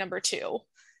daddy number 2,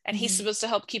 and he's supposed to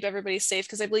help keep everybody safe,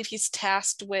 because I believe he's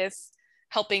tasked with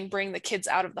helping bring the kids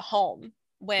out of the home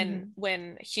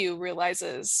when Hugh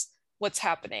realizes what's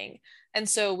happening. And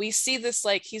so we see this,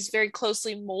 like, he's very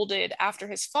closely molded after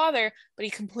his father, but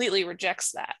he completely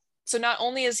rejects that. So not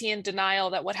only is he in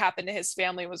denial that what happened to his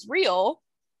family was real,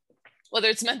 whether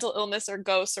it's mental illness or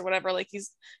ghosts or whatever, like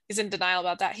he's in denial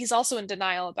about that. He's also in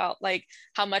denial about like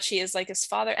how much he is like his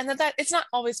father, and that it's not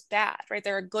always bad, right?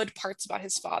 There are good parts about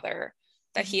his father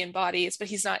that he embodies, but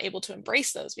he's not able to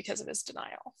embrace those because of his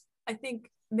denial. I think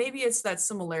maybe it's that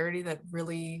similarity that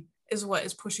really is what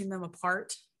is pushing them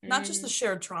apart. Not just the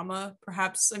shared trauma,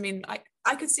 perhaps. I mean,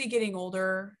 I could see getting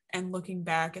older and looking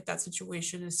back at that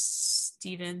situation as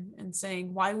Steven and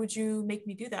saying, why would you make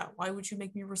me do that? Why would you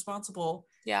make me responsible?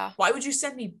 Yeah. Why would you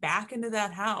send me back into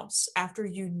that house after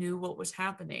you knew what was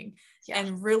happening? Yeah.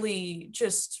 And really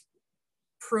just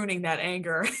pruning that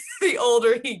anger the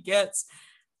older he gets,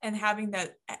 and having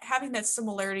that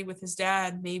similarity with his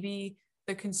dad. Maybe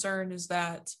the concern is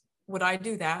that, would I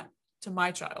do that to my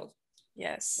child?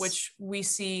 Yes. Which we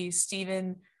see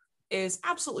Steven is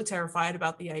absolutely terrified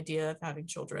about the idea of having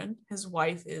children. His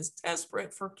wife is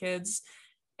desperate for kids,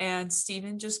 and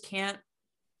Steven just can't.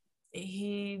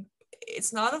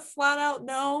 It's not a flat out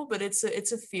no, but it's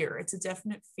a fear. It's a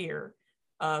definite fear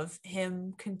of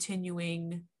him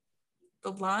continuing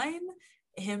the line,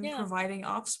 him providing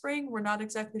offspring. We're not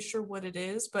exactly sure what it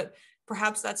is, but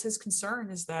perhaps that's his concern,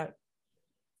 is that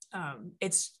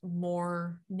it's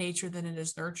more nature than it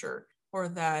is nurture, or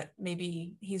that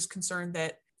maybe he's concerned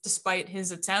that despite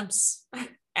his attempts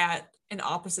at an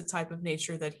opposite type of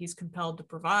nature that he's compelled to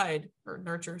provide, or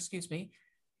nurture, excuse me,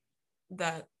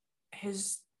 that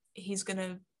he's going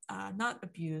to not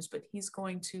abuse, but he's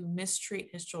going to mistreat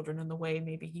his children in the way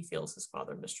maybe he feels his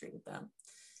father mistreated them.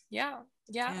 Yeah.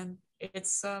 And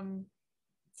it's I'm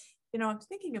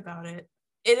thinking about it.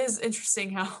 It is interesting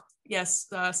how, yes,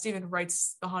 Stephen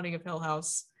writes The Haunting of Hill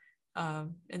House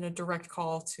in a direct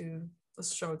call to the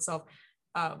show itself.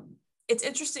 It's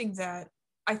interesting that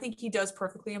I think he does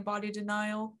perfectly embody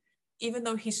denial, even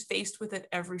though he's faced with it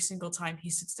every single time he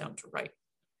sits down to write.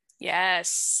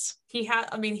 Yes. There's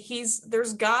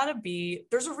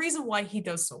a reason why he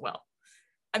does so well.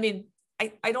 I mean,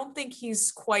 I don't think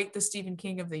he's quite the Stephen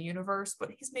King of the universe,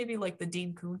 but he's maybe like the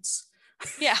Dean Koontz.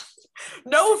 Yeah.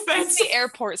 No offense. He's the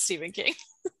airport Stephen King.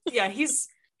 he's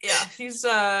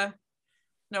no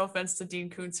offense to Dean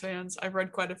Koontz fans. I've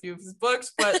read quite a few of his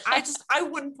books, but I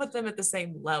wouldn't put them at the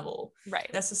same level, right,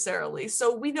 necessarily.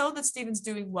 So we know that Stephen's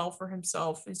doing well for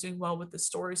himself. He's doing well with the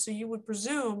story. So you would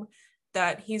presume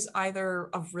that he's either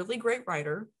a really great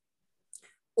writer,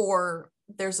 or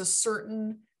there's a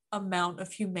certain amount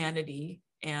of humanity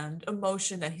and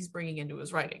emotion that he's bringing into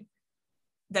his writing,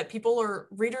 that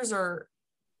readers are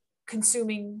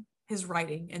consuming his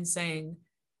writing and saying,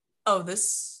 oh,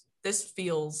 this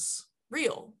feels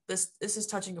real. This is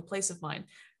touching a place of mine.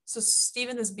 So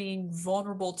Stephen is being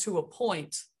vulnerable to a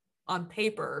point on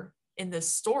paper in this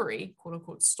story, quote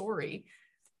unquote story.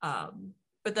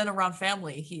 But then around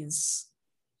family, he's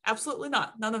absolutely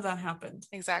not. None of that happened.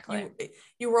 Exactly.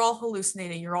 You were all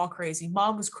hallucinating. You're all crazy.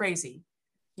 Mom was crazy.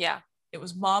 Yeah. It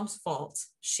was mom's fault.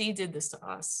 She did this to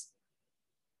us.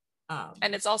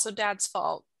 And it's also dad's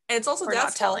fault. And it's also for dad's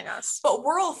not telling fault, us. But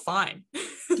we're all fine.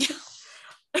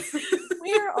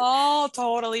 We're all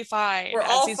totally fine. We're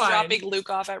all he's fine. Dropping Luke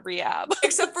off at rehab.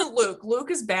 Except for Luke.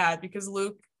 Luke is bad because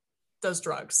Luke does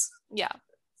drugs. Yeah.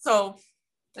 So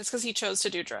it's because he chose to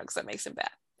do drugs that makes him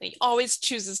bad. And he always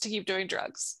chooses to keep doing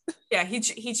drugs. Yeah, he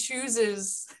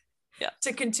chooses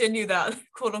to continue that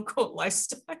quote unquote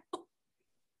lifestyle.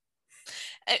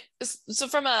 So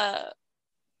from a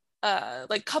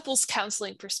like couples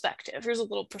counseling perspective, here's a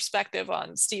little perspective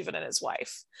on Stephen and his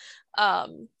wife.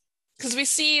 Because we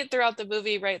see throughout the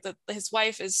movie, right, that his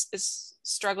wife is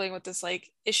struggling with this like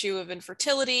issue of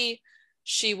infertility.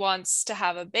 She wants to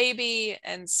have a baby,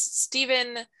 and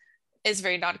Stephen is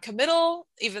very non-committal,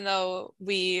 even though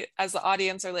we as the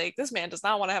audience are like, this man does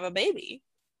not want to have a baby,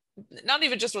 not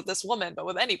even just with this woman, but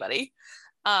with anybody.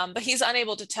 But he's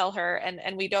unable to tell her,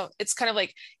 and we don't, it's kind of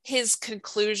like his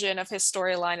conclusion of his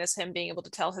storyline is him being able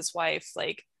to tell his wife,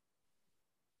 like,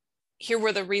 here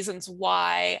were the reasons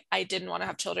why I didn't want to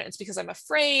have children. It's because I'm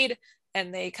afraid,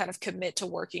 and they kind of commit to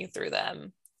working through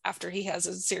them after he has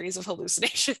a series of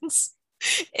hallucinations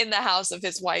in the house of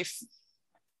his wife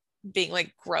being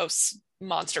like gross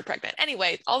monster pregnant.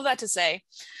 Anyway, all of that to say,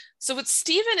 so what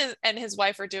Stephen and his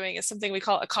wife are doing is something we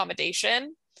call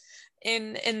accommodation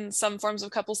in some forms of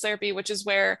couples therapy, which is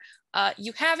where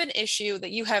you have an issue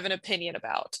that you have an opinion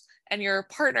about, and your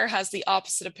partner has the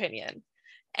opposite opinion.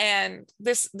 And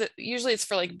usually it's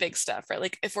for like big stuff, right?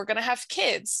 Like if we're going to have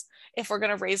kids, if we're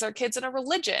going to raise our kids in a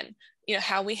religion,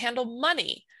 how we handle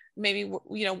money, maybe,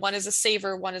 one is a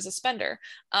saver, one is a spender.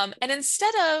 And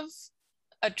instead of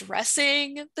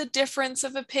addressing the difference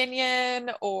of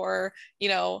opinion, or,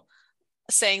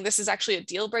 saying this is actually a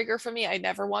deal breaker for me, I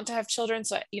never want to have children,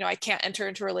 so I can't enter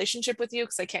into a relationship with you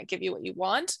because I can't give you what you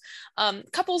want.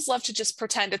 Couples love to just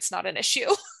pretend it's not an issue.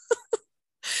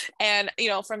 And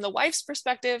from the wife's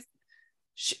perspective,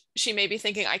 she may be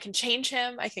thinking, I can change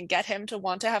him, I can get him to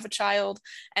want to have a child.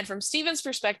 And from Stephen's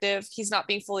perspective, he's not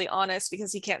being fully honest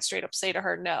because he can't straight up say to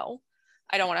her, no,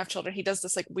 I don't want to have children. He does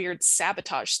this like weird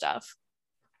sabotage stuff.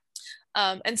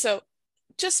 And so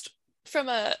just from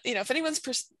if anyone's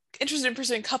interested in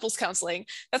pursuing couples counseling,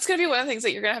 that's going to be one of the things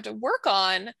that you're going to have to work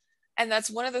on. And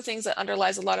that's one of the things that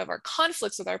underlies a lot of our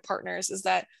conflicts with our partners, is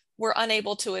that we're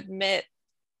unable to admit,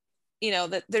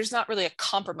 that there's not really a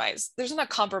compromise. There's not a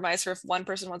compromise for if one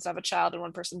person wants to have a child and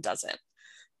one person doesn't.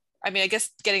 I mean, I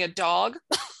guess getting a dog,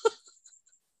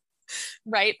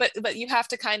 right? But you have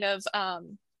to kind of have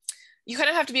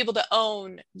to be able to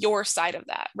own your side of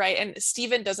that, right? And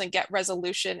Stephen doesn't get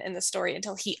resolution in the story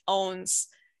until he owns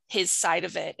his side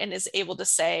of it and is able to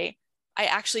say, I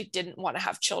actually didn't want to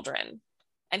have children,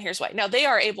 and here's why. Now they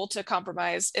are able to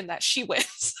compromise in that she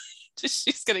wins.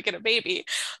 She's going to get a baby.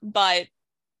 But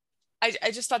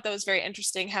I just thought that was very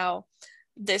interesting how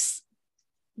this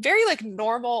very like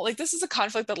normal, like this is a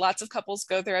conflict that lots of couples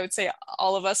go through. I would say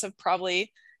all of us have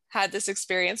probably had this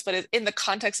experience, but in the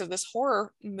context of this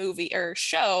horror movie or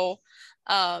show,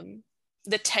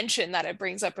 the tension that it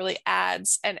brings up really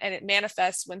adds, and it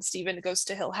manifests when Stephen goes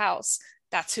to Hill House.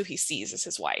 That's who he sees as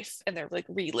his wife, and they're like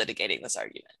relitigating this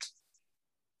argument.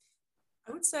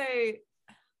 I would say,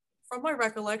 from my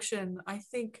recollection, I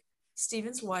think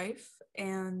Stephen's wife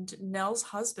and Nell's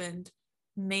husband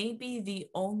may be the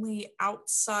only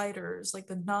outsiders, like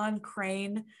the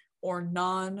non-Crane or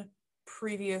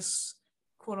non-previous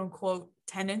quote unquote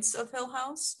tenants of Hill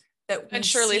House that we And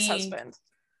Shirley's see. husband.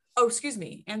 Oh, excuse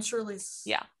me. And Shirley's.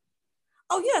 Yeah.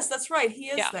 Oh, yes, that's right. He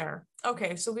is Yeah. there.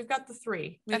 Okay, so we've got the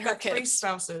three. We've And her got three kids.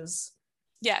 spouses.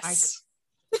 Yes.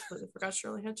 I completely forgot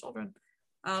Shirley had children.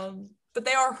 But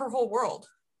they are her whole world.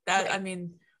 That, Right. I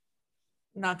mean,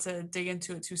 not to dig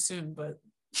into it too soon, but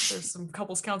there's some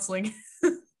couples counseling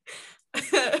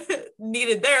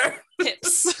needed there.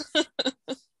 Hips.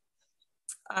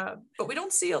 But we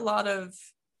don't see a lot of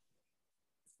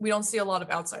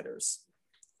outsiders,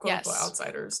 quote unquote Yes.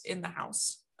 outsiders in the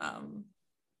house.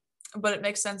 But it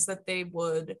makes sense that they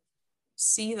would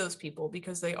see those people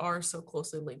because they are so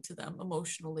closely linked to them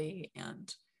emotionally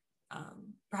and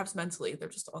perhaps mentally. They're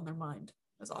just on their mind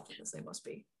as often as they must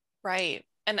be. Right.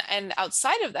 And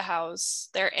outside of the house,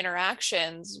 their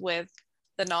interactions with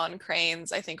the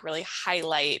non-Cranes, I think, really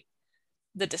highlight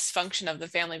the dysfunction of the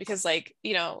family because, like,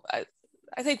 you know,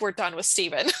 I think we're done with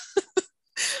Stephen.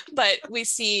 But we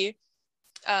see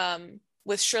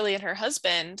with Shirley and her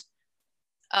husband,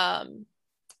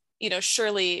 you know,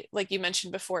 Shirley, like you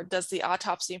mentioned before, does the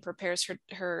autopsy and prepares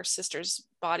her sister's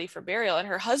body for burial. And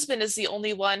her husband is the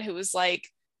only one who is like,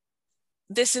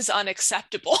 this is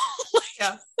unacceptable. Like,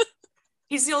 Yeah.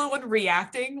 He's the only one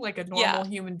reacting like a normal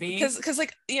human being. Because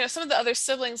like, you know, some of the other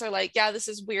siblings are like, yeah, this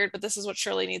is weird, but this is what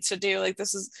Shirley needs to do. Like,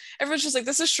 everyone's just like,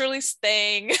 this is Shirley's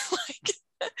thing. Like,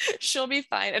 she'll be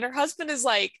fine. And her husband is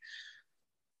like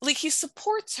he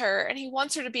supports her and he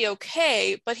wants her to be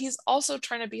okay, but he's also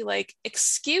trying to be like,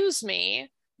 excuse me,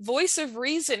 voice of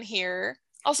reason here.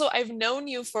 Also, I've known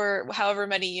you for however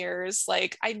many years.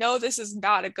 Like, I know this is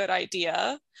not a good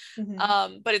idea.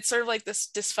 Mm-hmm. But it's sort of like this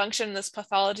dysfunction, this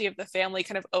pathology of the family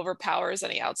kind of overpowers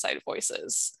any outside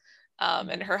voices.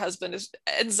 And her husband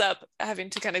ends up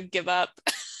having to kind of give up.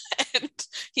 And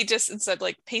he just instead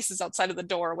like paces outside of the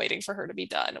door waiting for her to be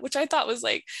done, which I thought was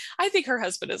like, I think her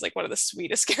husband is like one of the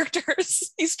sweetest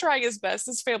characters. He's trying his best.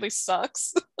 His family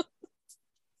sucks.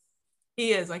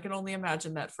 He is. I can only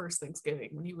imagine that first Thanksgiving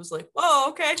when he was like, "Oh,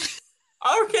 okay,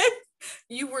 okay,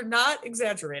 you were not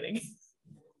exaggerating."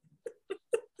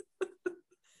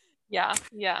 Yeah.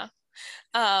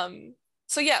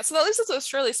 So that leaves us with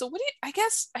Shirley. So I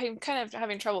guess I'm kind of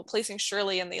having trouble placing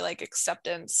Shirley in the like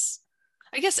acceptance.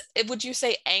 I guess would you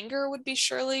say anger would be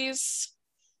Shirley's?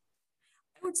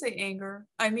 I would say anger.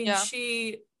 I mean, Yeah.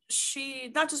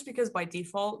 she not just because by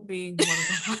default being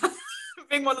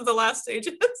one of the last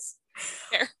stages,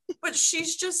 Fair. but she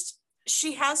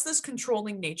has this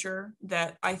controlling nature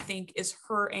that I think is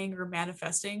her anger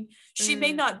manifesting. She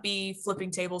may not be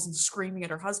flipping tables and screaming at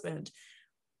her husband,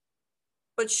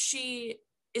 but she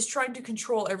is trying to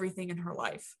control everything in her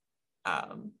life,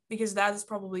 because that is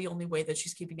probably the only way that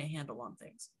she's keeping a handle on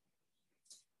things.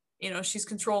 You know, she's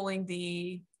controlling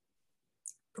the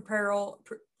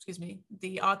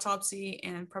the autopsy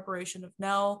and preparation of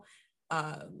Nell.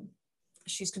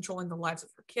 She's controlling the lives of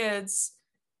her kids.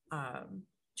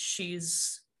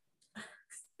 She's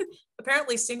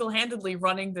apparently single-handedly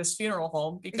running this funeral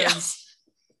home because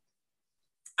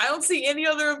I don't see any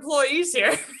other employees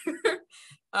here.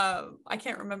 I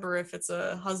can't remember if it's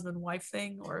a husband-wife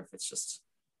thing or if it's just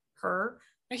her.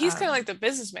 He's kind of like the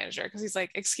business manager because he's like,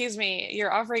 excuse me,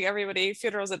 you're offering everybody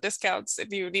funerals at discounts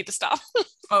if you need to stop.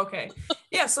 Okay.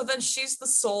 Yeah, so then she's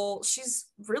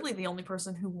really the only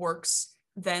person who works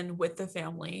then with the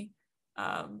family,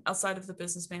 outside of the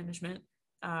business management.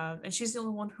 And she's the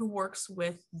only one who works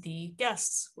with the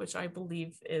guests, which I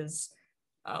believe is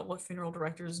what funeral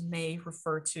directors may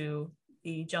refer to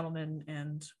the gentlemen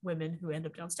and women who end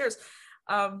up downstairs.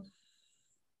 So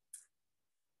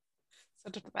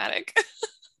diplomatic.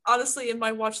 Honestly, in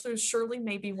my watch through, Shirley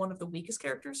may be one of the weakest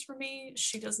characters for me.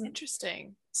 She doesn't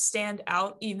Interesting. stand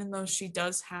out, even though she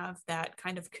does have that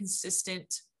kind of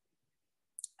consistent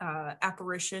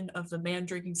apparition of the man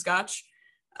drinking scotch.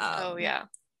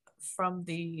 From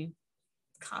the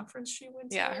conference she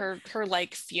went to. Yeah, her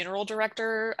like funeral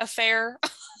director affair.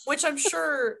 Which I'm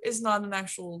sure is not an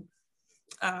actual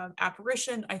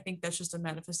apparition. I think that's just a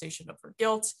manifestation of her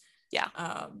guilt. Yeah.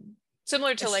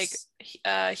 Similar to like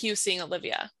Hugh seeing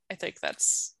Olivia. I think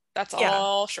that's That's Yeah.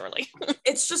 all Shirley.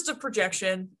 It's just a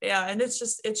projection. Yeah. And it's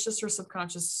just her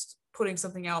subconscious putting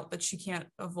something out that she can't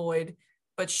avoid,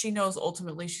 but she knows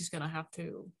ultimately she's going to have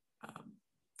to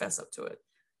fess up to it.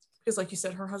 Because like you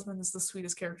said, her husband is the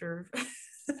sweetest character.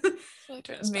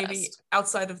 Maybe best.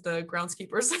 outside of the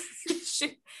groundskeepers.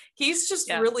 He's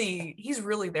just really, he's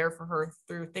really there for her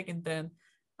through thick and thin.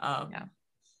 Yeah.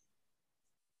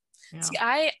 See,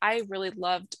 I really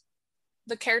loved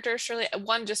the character of Shirley.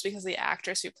 One, just because the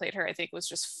actress who played her, I think, was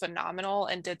just phenomenal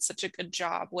and did such a good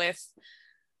job with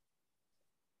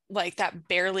like that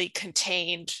barely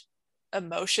contained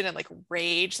emotion and like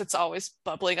rage that's always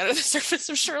bubbling under the surface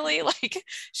of Shirley. Like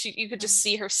you could just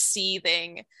see her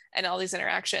seething and all these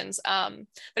interactions. But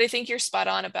I think you're spot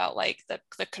on about like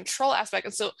the control aspect.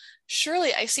 And so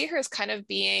Shirley, I see her as kind of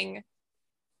being,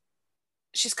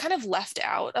 she's kind of left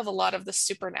out of a lot of the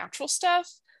supernatural stuff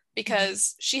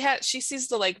because she sees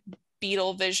the like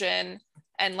beetle vision,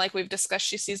 and like we've discussed,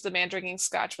 she sees the man drinking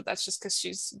scotch, but that's just because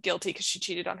she's guilty because she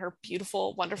cheated on her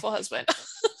beautiful, wonderful husband.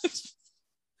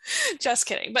 Just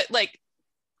kidding. But like,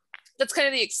 that's kind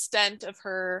of the extent of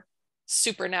her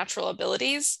supernatural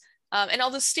abilities. And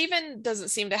although Stephen doesn't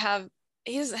seem to have,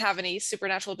 he doesn't have any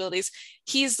supernatural abilities,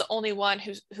 he's the only one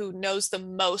who knows the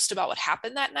most about what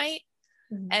happened that night.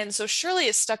 Mm-hmm. And so Shirley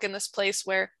is stuck in this place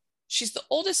where she's the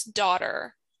oldest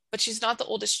daughter, but she's not the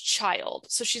oldest child.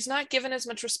 So she's not given as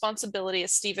much responsibility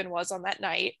as Stephen was on that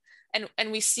night.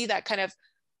 And we see that kind of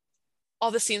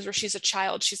all the scenes where she's a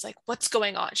child, she's like, what's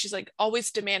going on? She's like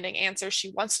always demanding answers. She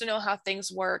wants to know how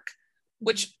things work,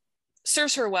 which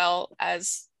serves her well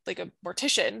as like a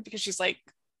mortician, because she's like,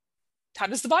 how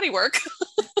does the body work?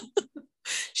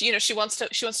 she wants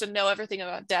to know everything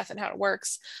about death and how it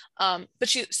works. But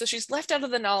she's left out of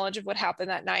the knowledge of what happened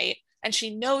that night. And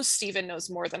she knows Stephen knows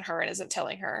more than her and isn't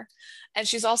telling her. And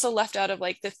she's also left out of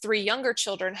like the three younger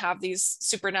children have these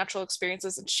supernatural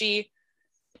experiences, and she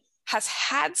has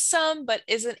had some, but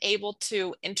isn't able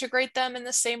to integrate them in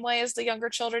the same way as the younger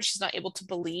children. She's not able to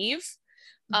believe.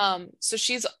 So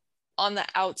she's on the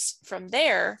outs from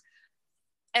there.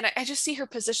 And I just see her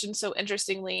position so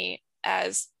interestingly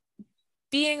as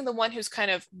being the one who's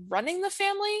kind of running the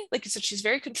family. Like you said, she's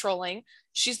very controlling.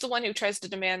 She's the one who tries to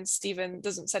demand Stephen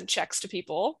doesn't send checks to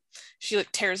people. She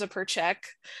like tears up her check.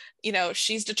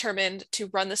 She's determined to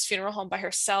run this funeral home by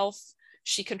herself.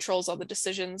 She controls all the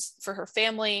decisions for her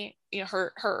family,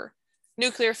 her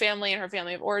nuclear family and her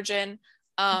family of origin.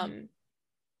 But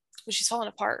she's fallen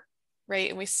apart, right?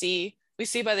 And we see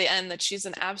by the end that she's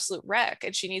an absolute wreck,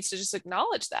 and she needs to just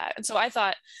acknowledge that. And so I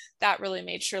thought that really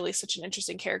made Shirley such an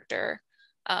interesting character,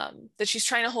 that she's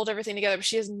trying to hold everything together, but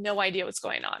she has no idea what's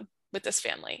going on with this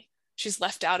family. She's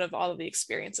left out of all of the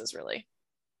experiences, really.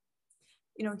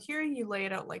 Hearing you lay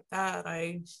it out like that,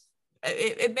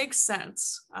 it makes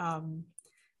sense.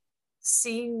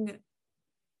 Seeing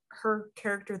her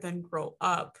character then grow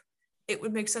up, it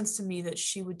would make sense to me that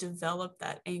she would develop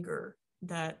that anger,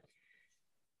 that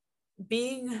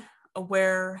being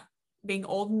aware, being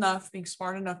old enough, being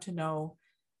smart enough to know,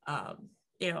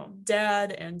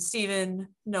 Dad and Stephen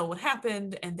know what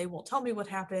happened and they won't tell me what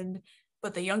happened,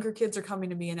 but the younger kids are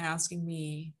coming to me and asking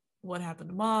me what happened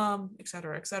to Mom, et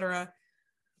cetera, et cetera.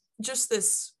 Just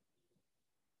this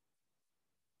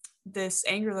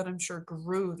anger that I'm sure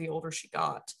grew the older she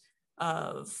got,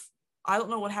 of I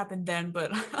don't know what happened then, but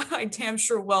I damn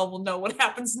sure well will know what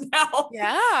happens now.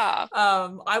 Yeah.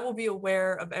 I will be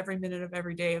aware of every minute of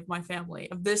every day of my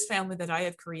family, of this family that I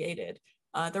have created.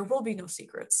 There will be no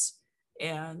secrets,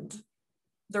 and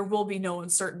there will be no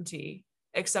uncertainty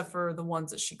except for the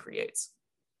ones that she creates.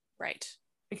 Right.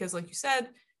 Because like you said,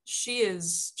 she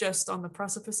is just on the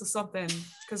precipice of something,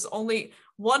 because only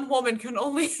one woman can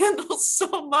only handle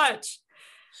so much.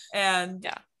 And,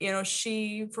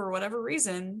 she, for whatever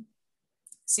reason,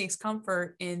 seeks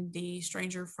comfort in the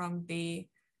stranger from the,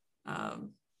 I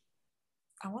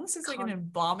want to say it's like an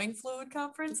embalming fluid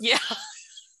conference. Yeah.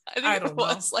 I think it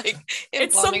was like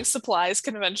embalming supplies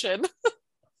convention.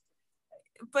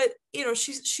 But,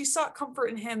 she sought comfort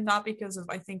in him, not because of,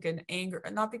 I think, an anger,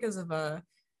 not because of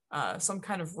some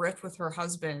kind of rift with her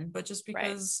husband, but just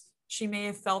because she may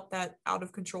have felt that out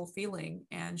of control feeling,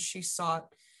 and she sought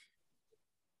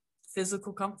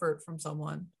physical comfort from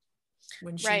someone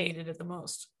when she needed it the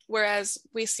most. Whereas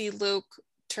we see Luke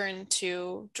turn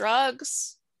to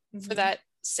drugs for that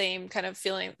same kind of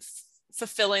feeling,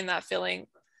 fulfilling that feeling.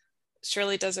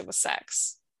 Shirley does it with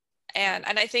sex. And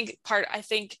I think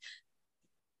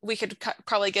we could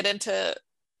probably get into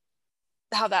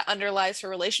how that underlies her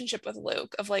relationship with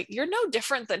Luke, of like, you're no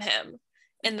different than him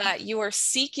in that you are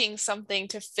seeking something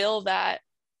to fill that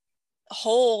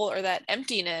hole or that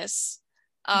emptiness.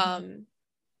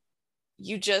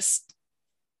 you just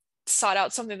sought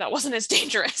out something that wasn't as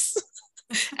dangerous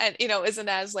and, you know, isn't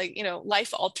as like, you know,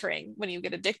 life altering when you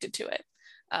get addicted to it.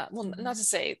 Well, not to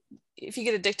say if you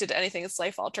get addicted to anything, it's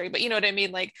life altering, but you know what I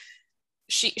mean? Like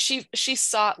she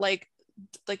sought like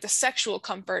the sexual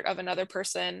comfort of another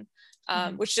person,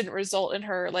 which didn't result in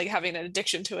her like having an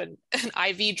addiction to an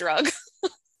IV drug.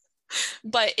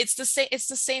 But it's the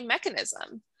same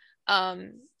mechanism.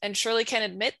 And Shirley can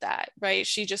admit that, right?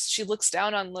 She looks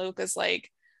down on Luke as like,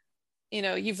 you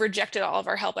know, you've rejected all of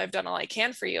our help. I've done all I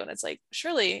can for you. And it's like,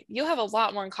 Shirley, you have a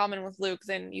lot more in common with Luke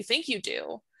than you think you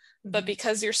do. But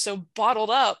because you're so bottled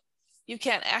up, you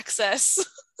can't access.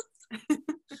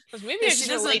 Maybe I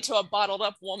should relate to a bottled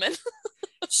up woman.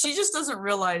 She just doesn't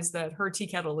realize that her tea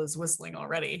kettle is whistling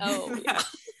already. Oh, yeah.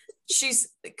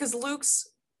 Because Luke's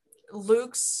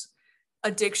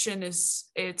addiction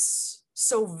it's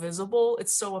so visible,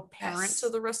 it's so apparent to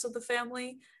the rest of the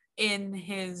family, in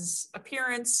his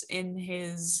appearance, in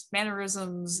his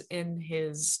mannerisms, in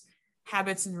his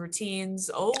habits and routines.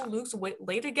 Luke's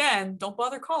late again, don't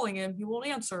bother calling him, he won't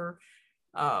answer.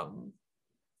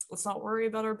 Let's not worry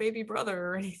about our baby brother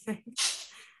or anything.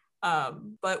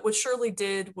 But what Shirley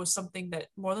did was something that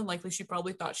more than likely she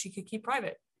probably thought she could keep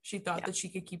private. She thought that she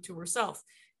could keep to herself,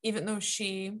 even though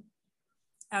she,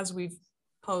 as we've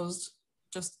posed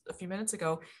just a few minutes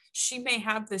ago, she may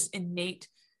have this innate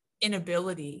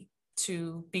inability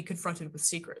to be confronted with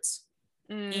secrets,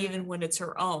 even when it's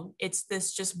her own. It's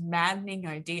this just maddening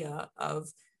idea of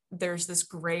there's this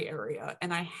gray area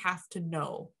and I have to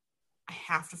know, I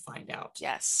have to find out.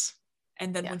 Yes.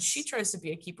 And then when she tries to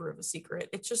be a keeper of a secret,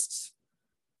 it just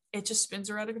spins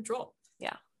her out of control.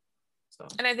 Yeah. So,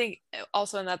 and I think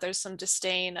also in that there's some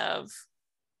disdain of,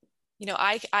 you know,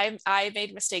 I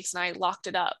made mistakes and I locked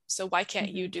it up. So why can't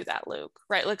you do that, Luke?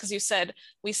 Right? Like, because you said,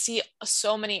 we see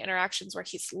so many interactions where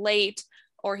he's late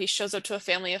or he shows up to a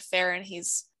family affair and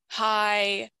he's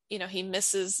high, you know, he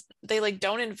misses, they like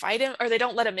don't invite him or they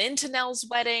don't let him into Nell's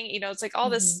wedding. You know, it's like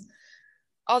all these,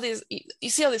 you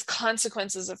see all these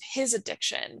consequences of his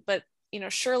addiction, but, you know,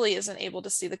 Shirley isn't able to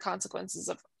see the consequences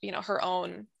of, you know, her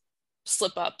own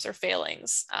slip ups or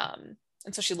failings.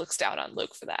 And so she looks down on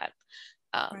Luke for that.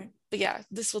 Right. But yeah,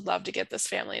 this would love to get this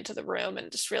family into the room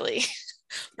and just really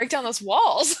break down those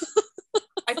walls.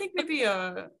 I think maybe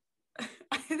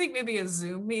a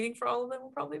Zoom meeting for all of them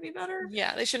will probably be better.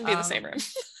 Yeah, they shouldn't be in the same room.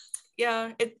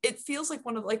 Yeah, it feels like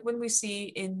one of, like when we see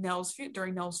in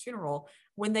during Nell's funeral,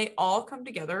 when they all come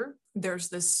together, there's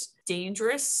this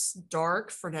dangerous,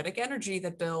 dark, frenetic energy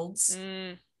that builds.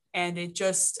 And it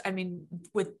just, I mean,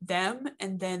 with them,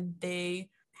 and then they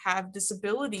have this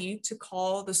ability to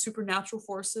call the supernatural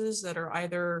forces that are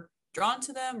either drawn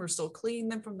to them or still cleaning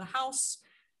them from the house.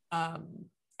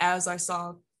 As I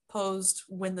saw posed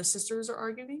when the sisters are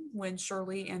arguing, when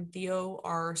Shirley and Theo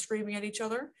are screaming at each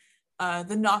other,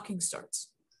 the knocking starts.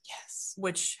 Yes.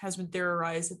 Which has been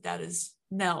theorized that is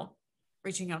Nell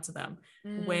reaching out to them.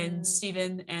 When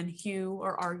Stephen and Hugh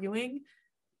are arguing,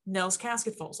 Nell's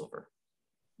casket falls over.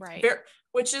 Right.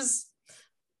 Which is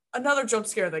another jump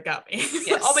scare that got me.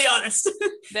 Yes. I'll be honest.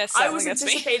 I was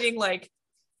anticipating like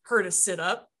her to sit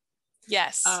up.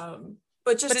 Yes.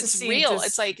 But it's real.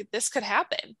 It's like this could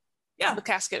happen. Yeah. The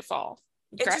casket fall.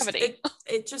 Gravity.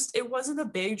 It wasn't a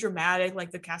big dramatic,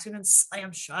 like the casket didn't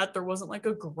slam shut. There wasn't like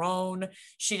a groan.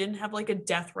 She didn't have like a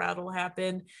death rattle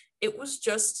happen. It was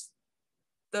just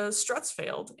the struts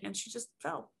failed and she just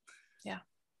fell. Yeah.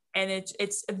 And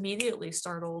it's immediately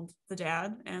startled the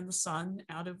dad and the son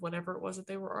out of whatever it was that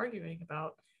they were arguing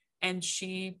about. And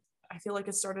I feel like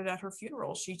it started at her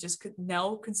funeral.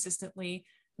 Nell consistently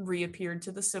reappeared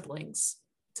to the siblings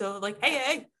to like,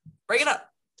 hey, break it up.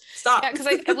 Stop. Yeah, because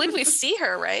I believe we see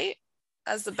her, right?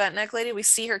 As the bent neck lady, we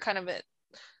see her kind of at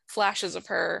flashes of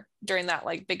her during that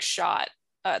like big shot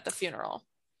at the funeral.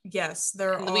 Yes,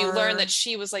 we learned that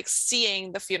she was like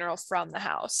seeing the funeral from the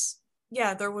house.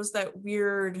 Yeah, there was that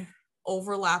weird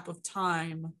overlap of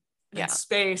time and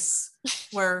space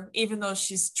where even though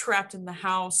she's trapped in the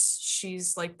house,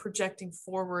 she's like projecting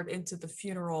forward into the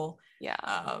funeral.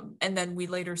 Yeah. And then we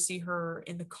later see her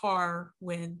in the car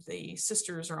when the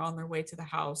sisters are on their way to the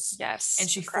house. Yes. And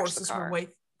she forces her way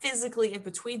physically in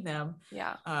between them.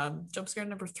 Yeah. Jump scare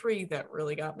number 3 that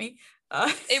really got me.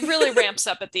 It really ramps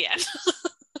up at the end.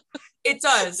 It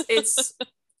does.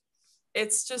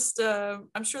 It's just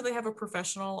I'm sure they have a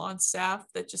professional on staff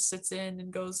that just sits in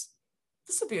and goes,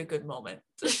 this would be a good moment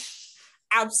to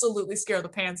absolutely scare the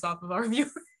pants off of our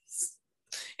viewers.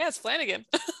 Yeah, it's Flanagan.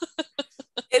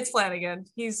 It's Flanagan.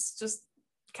 He's just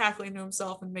cackling to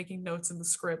himself and making notes in the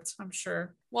script, I'm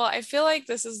sure. Well, I feel like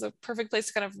this is the perfect place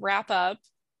to kind of wrap up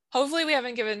hopefully we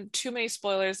haven't given too many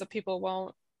spoilers that people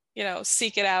won't,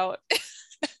 seek it out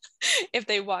if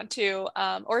they want to.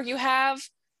 Or if you have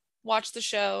watched the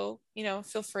show,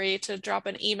 feel free to drop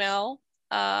an email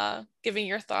giving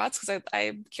your thoughts, because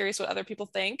I'm curious what other people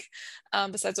think,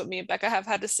 besides what me and Becca have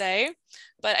had to say.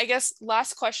 But I guess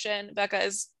last question, Becca,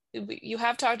 is you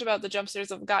have talked about the jump scares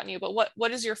that have gotten you, but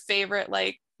what is your favorite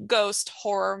like ghost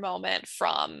horror moment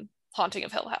from Haunting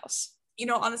of Hill House?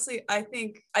 Honestly, I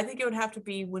think it would have to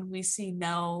be when we see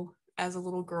Nell as a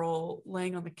little girl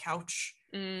laying on the couch.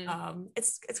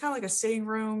 It's kind of like a sitting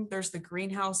room. There's the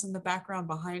greenhouse in the background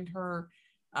behind her,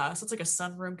 so it's like a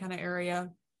sunroom kind of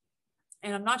area.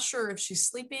 And I'm not sure if she's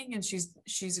sleeping and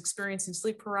she's experiencing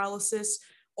sleep paralysis,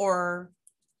 or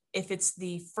if it's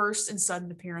the first and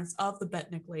sudden appearance of the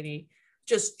Bentnick lady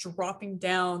just dropping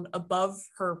down above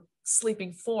her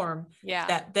sleeping form,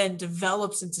 that then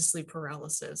develops into sleep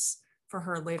paralysis for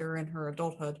her later in her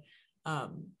adulthood.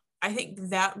 I think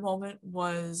that moment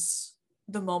was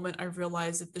the moment I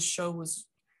realized that the show was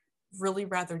really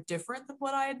rather different than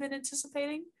what I had been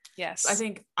anticipating. Yes. I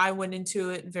think I went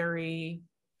into it very,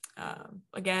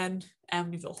 again,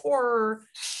 Amityville horror,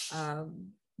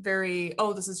 very,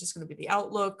 this is just going to be the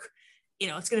outlook.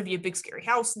 It's going to be a big scary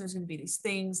house and there's going to be these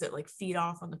things that like feed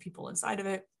off on the people inside of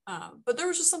it. But there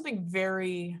was just something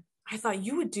I thought,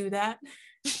 you would do that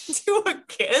to a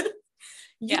kid?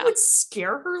 You would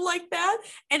scare her like that?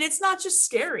 And it's not just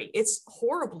scary, it's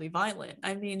horribly violent.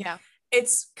 I mean,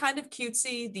 it's kind of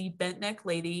cutesy, the bent neck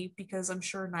lady, because I'm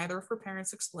sure neither of her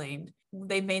parents explained.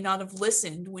 They may not have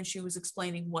listened when she was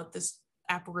explaining what this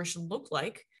apparition looked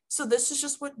like. So this is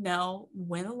just what Nell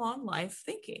went along life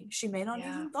thinking. She may not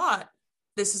even thought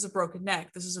this is a broken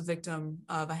neck, this is a victim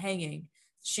of a hanging.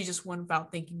 She just went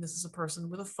about thinking this is a person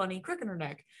with a funny crick in her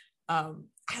neck. I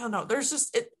don't know. There's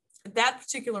just that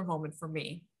particular moment for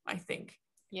me, I think,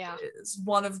 is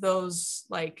one of those,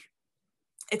 like,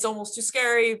 it's almost too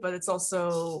scary, but it's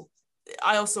also,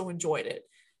 I also enjoyed it.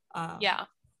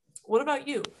 What about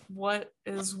you? What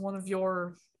is one of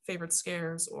your favorite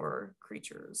scares or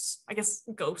creatures? I guess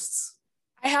ghosts.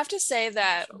 I have to say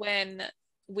that when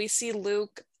we see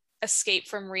Luke escape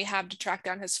from rehab to track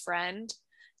down his friend,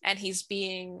 and he's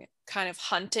being kind of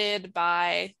hunted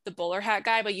by the bowler hat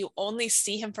guy, but you only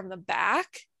see him from the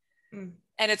back.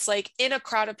 And it's like in a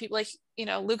crowd of people, like,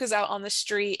 Luke is out on the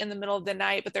street in the middle of the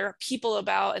night, but there are people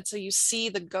about. And so you see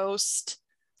the ghost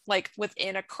like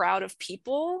within a crowd of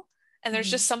people. And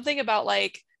there's just something about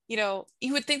like, you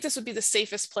would think this would be the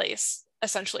safest place,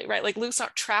 essentially, right? Like Luke's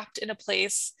not trapped in a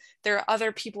place. There are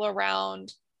other people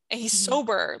around and he's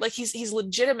sober. Like he's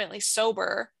legitimately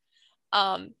sober.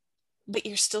 But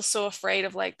you're still so afraid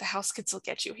of like the house could still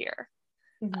get you here.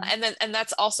 And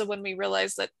that's also when we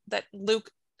realize that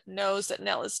Luke knows that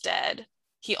Nell is dead.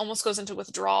 He almost goes into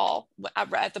withdrawal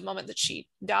at the moment that she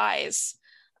dies.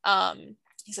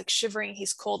 He's like shivering,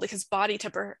 he's cold, like his body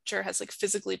temperature has like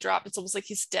physically dropped. It's almost like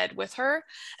he's dead with her.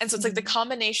 And so it's like the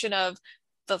combination of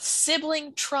the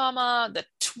sibling trauma, the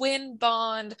twin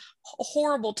bond,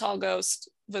 horrible tall ghost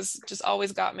was just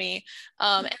always got me.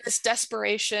 And this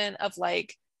desperation of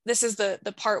like, this is the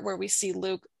part where we see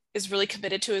Luke is really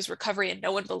committed to his recovery and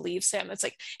no one believes him. It's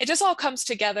like, it just all comes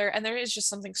together. And there is just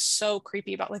something so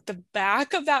creepy about like the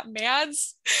back of that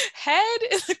man's head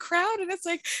in the crowd. And it's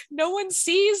like, no one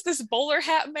sees this bowler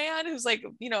hat man who's like,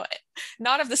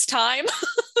 not of this time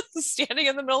standing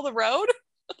in the middle of the road.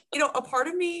 A part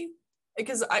of me,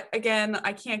 because I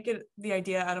can't get the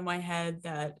idea out of my head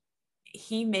that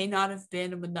he may not have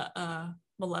been a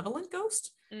malevolent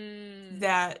ghost.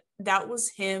 That was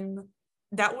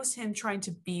him trying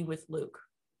to be with Luke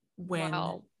when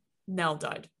Nell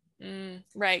died.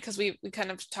 Right, because we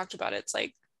kind of talked about it. It's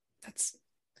like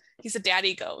he's a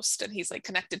daddy ghost and he's like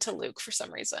connected to Luke for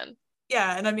some reason.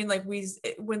 Yeah, and I mean like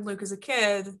when Luke is a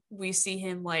kid, we see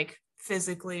him like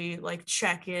physically like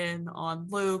check in on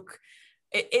Luke.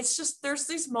 It's just there's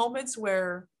these moments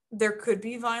where there could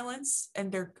be violence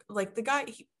and they're like the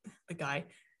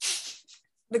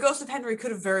ghost of Henry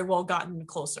could have very well gotten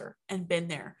closer and been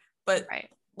there. But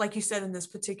like you said, in this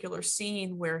particular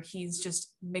scene where he's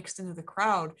just mixed into the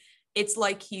crowd, it's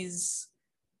like he's,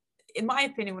 in my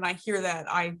opinion, when I hear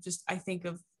that, I think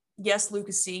of, yes, Luke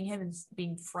is seeing him and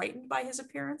being frightened by his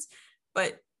appearance,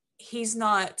 but he's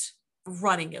not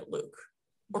running at Luke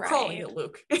or crawling at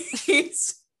Luke.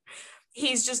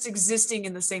 He's just existing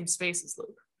in the same space as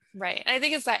Luke. Right. And I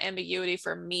think it's that ambiguity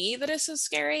for me that is so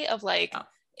scary of like,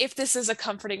 if this is a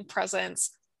comforting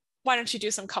presence, why don't you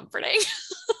do some comforting?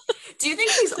 Do you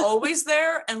think he's always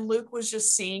there and Luke was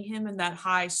just seeing him in that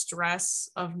high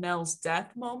stress of Nell's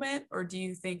death moment? Or do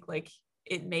you think like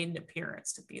it made an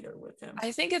appearance to be there with him.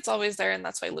 I think it's always there, and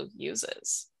that's why Luke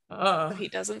uses. But he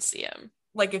doesn't see him.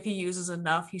 Like if he uses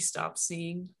enough, he stops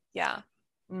seeing. Yeah.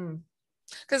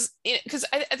 Because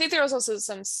I think there was also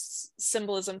some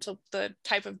symbolism to the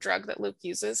type of drug that Luke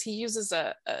uses. He uses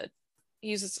an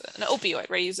opioid,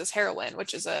 right? He uses heroin,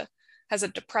 which has a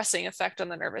depressing effect on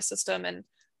the nervous system. And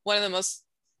one of the most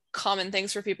common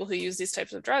things for people who use these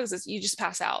types of drugs is you just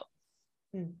pass out.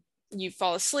 You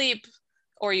fall asleep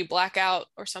or you black out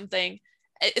or something.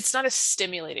 It's not a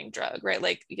stimulating drug, right?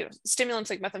 Like, stimulants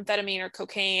like methamphetamine or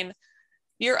cocaine,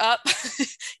 you're up,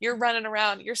 you're running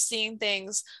around, you're seeing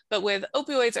things. But with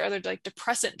opioids or other like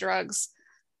depressant drugs,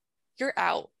 you're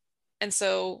out. And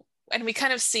we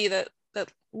kind of see that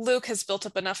Luke has built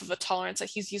up enough of a tolerance that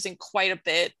he's using quite a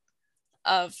bit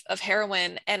of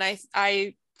heroin. And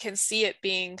I can see it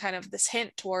being kind of this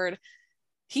hint toward,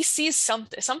 he sees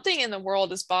something in the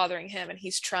world is bothering him and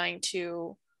he's trying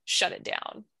to shut it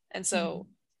down. And so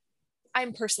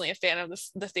I'm personally a fan of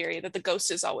the theory that the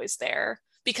ghost is always there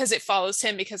because it follows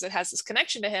him, because it has this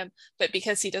connection to him, but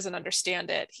because he doesn't understand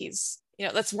it, he's,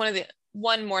 that's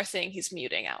one more thing he's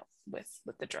muting out with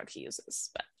the drug he uses.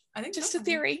 But I think just a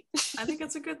theory. I think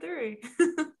it's a good theory.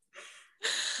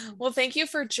 Well, thank you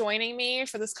for joining me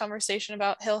for this conversation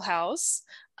about Hill House.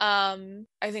 I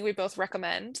think we both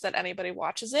recommend that anybody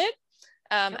watches it.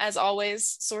 As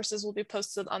always, sources will be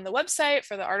posted on the website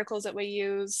for the articles that we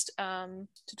used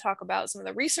to talk about some of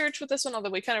the research with this one,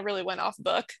 although we kind of really went off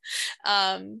book.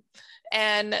 And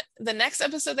the next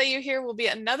episode that you hear will be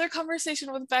another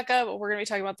conversation with Becca, but we're going to be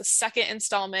talking about the second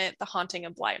installment, The Haunting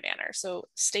of Bly Manor. So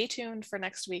stay tuned for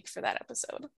next week for that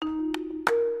episode.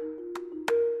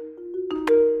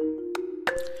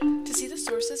 To see the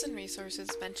sources and resources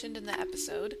mentioned in the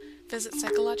episode, visit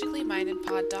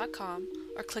psychologicallymindedpod.com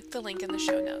or click the link in the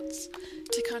show notes.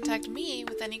 To contact me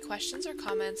with any questions or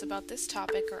comments about this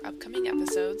topic or upcoming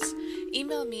episodes,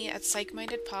 email me at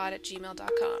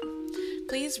psychmindedpod@gmail.com.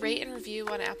 Please rate and review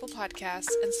on Apple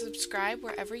Podcasts and subscribe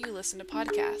wherever you listen to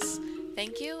podcasts.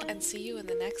 Thank you, and see you in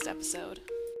the next episode.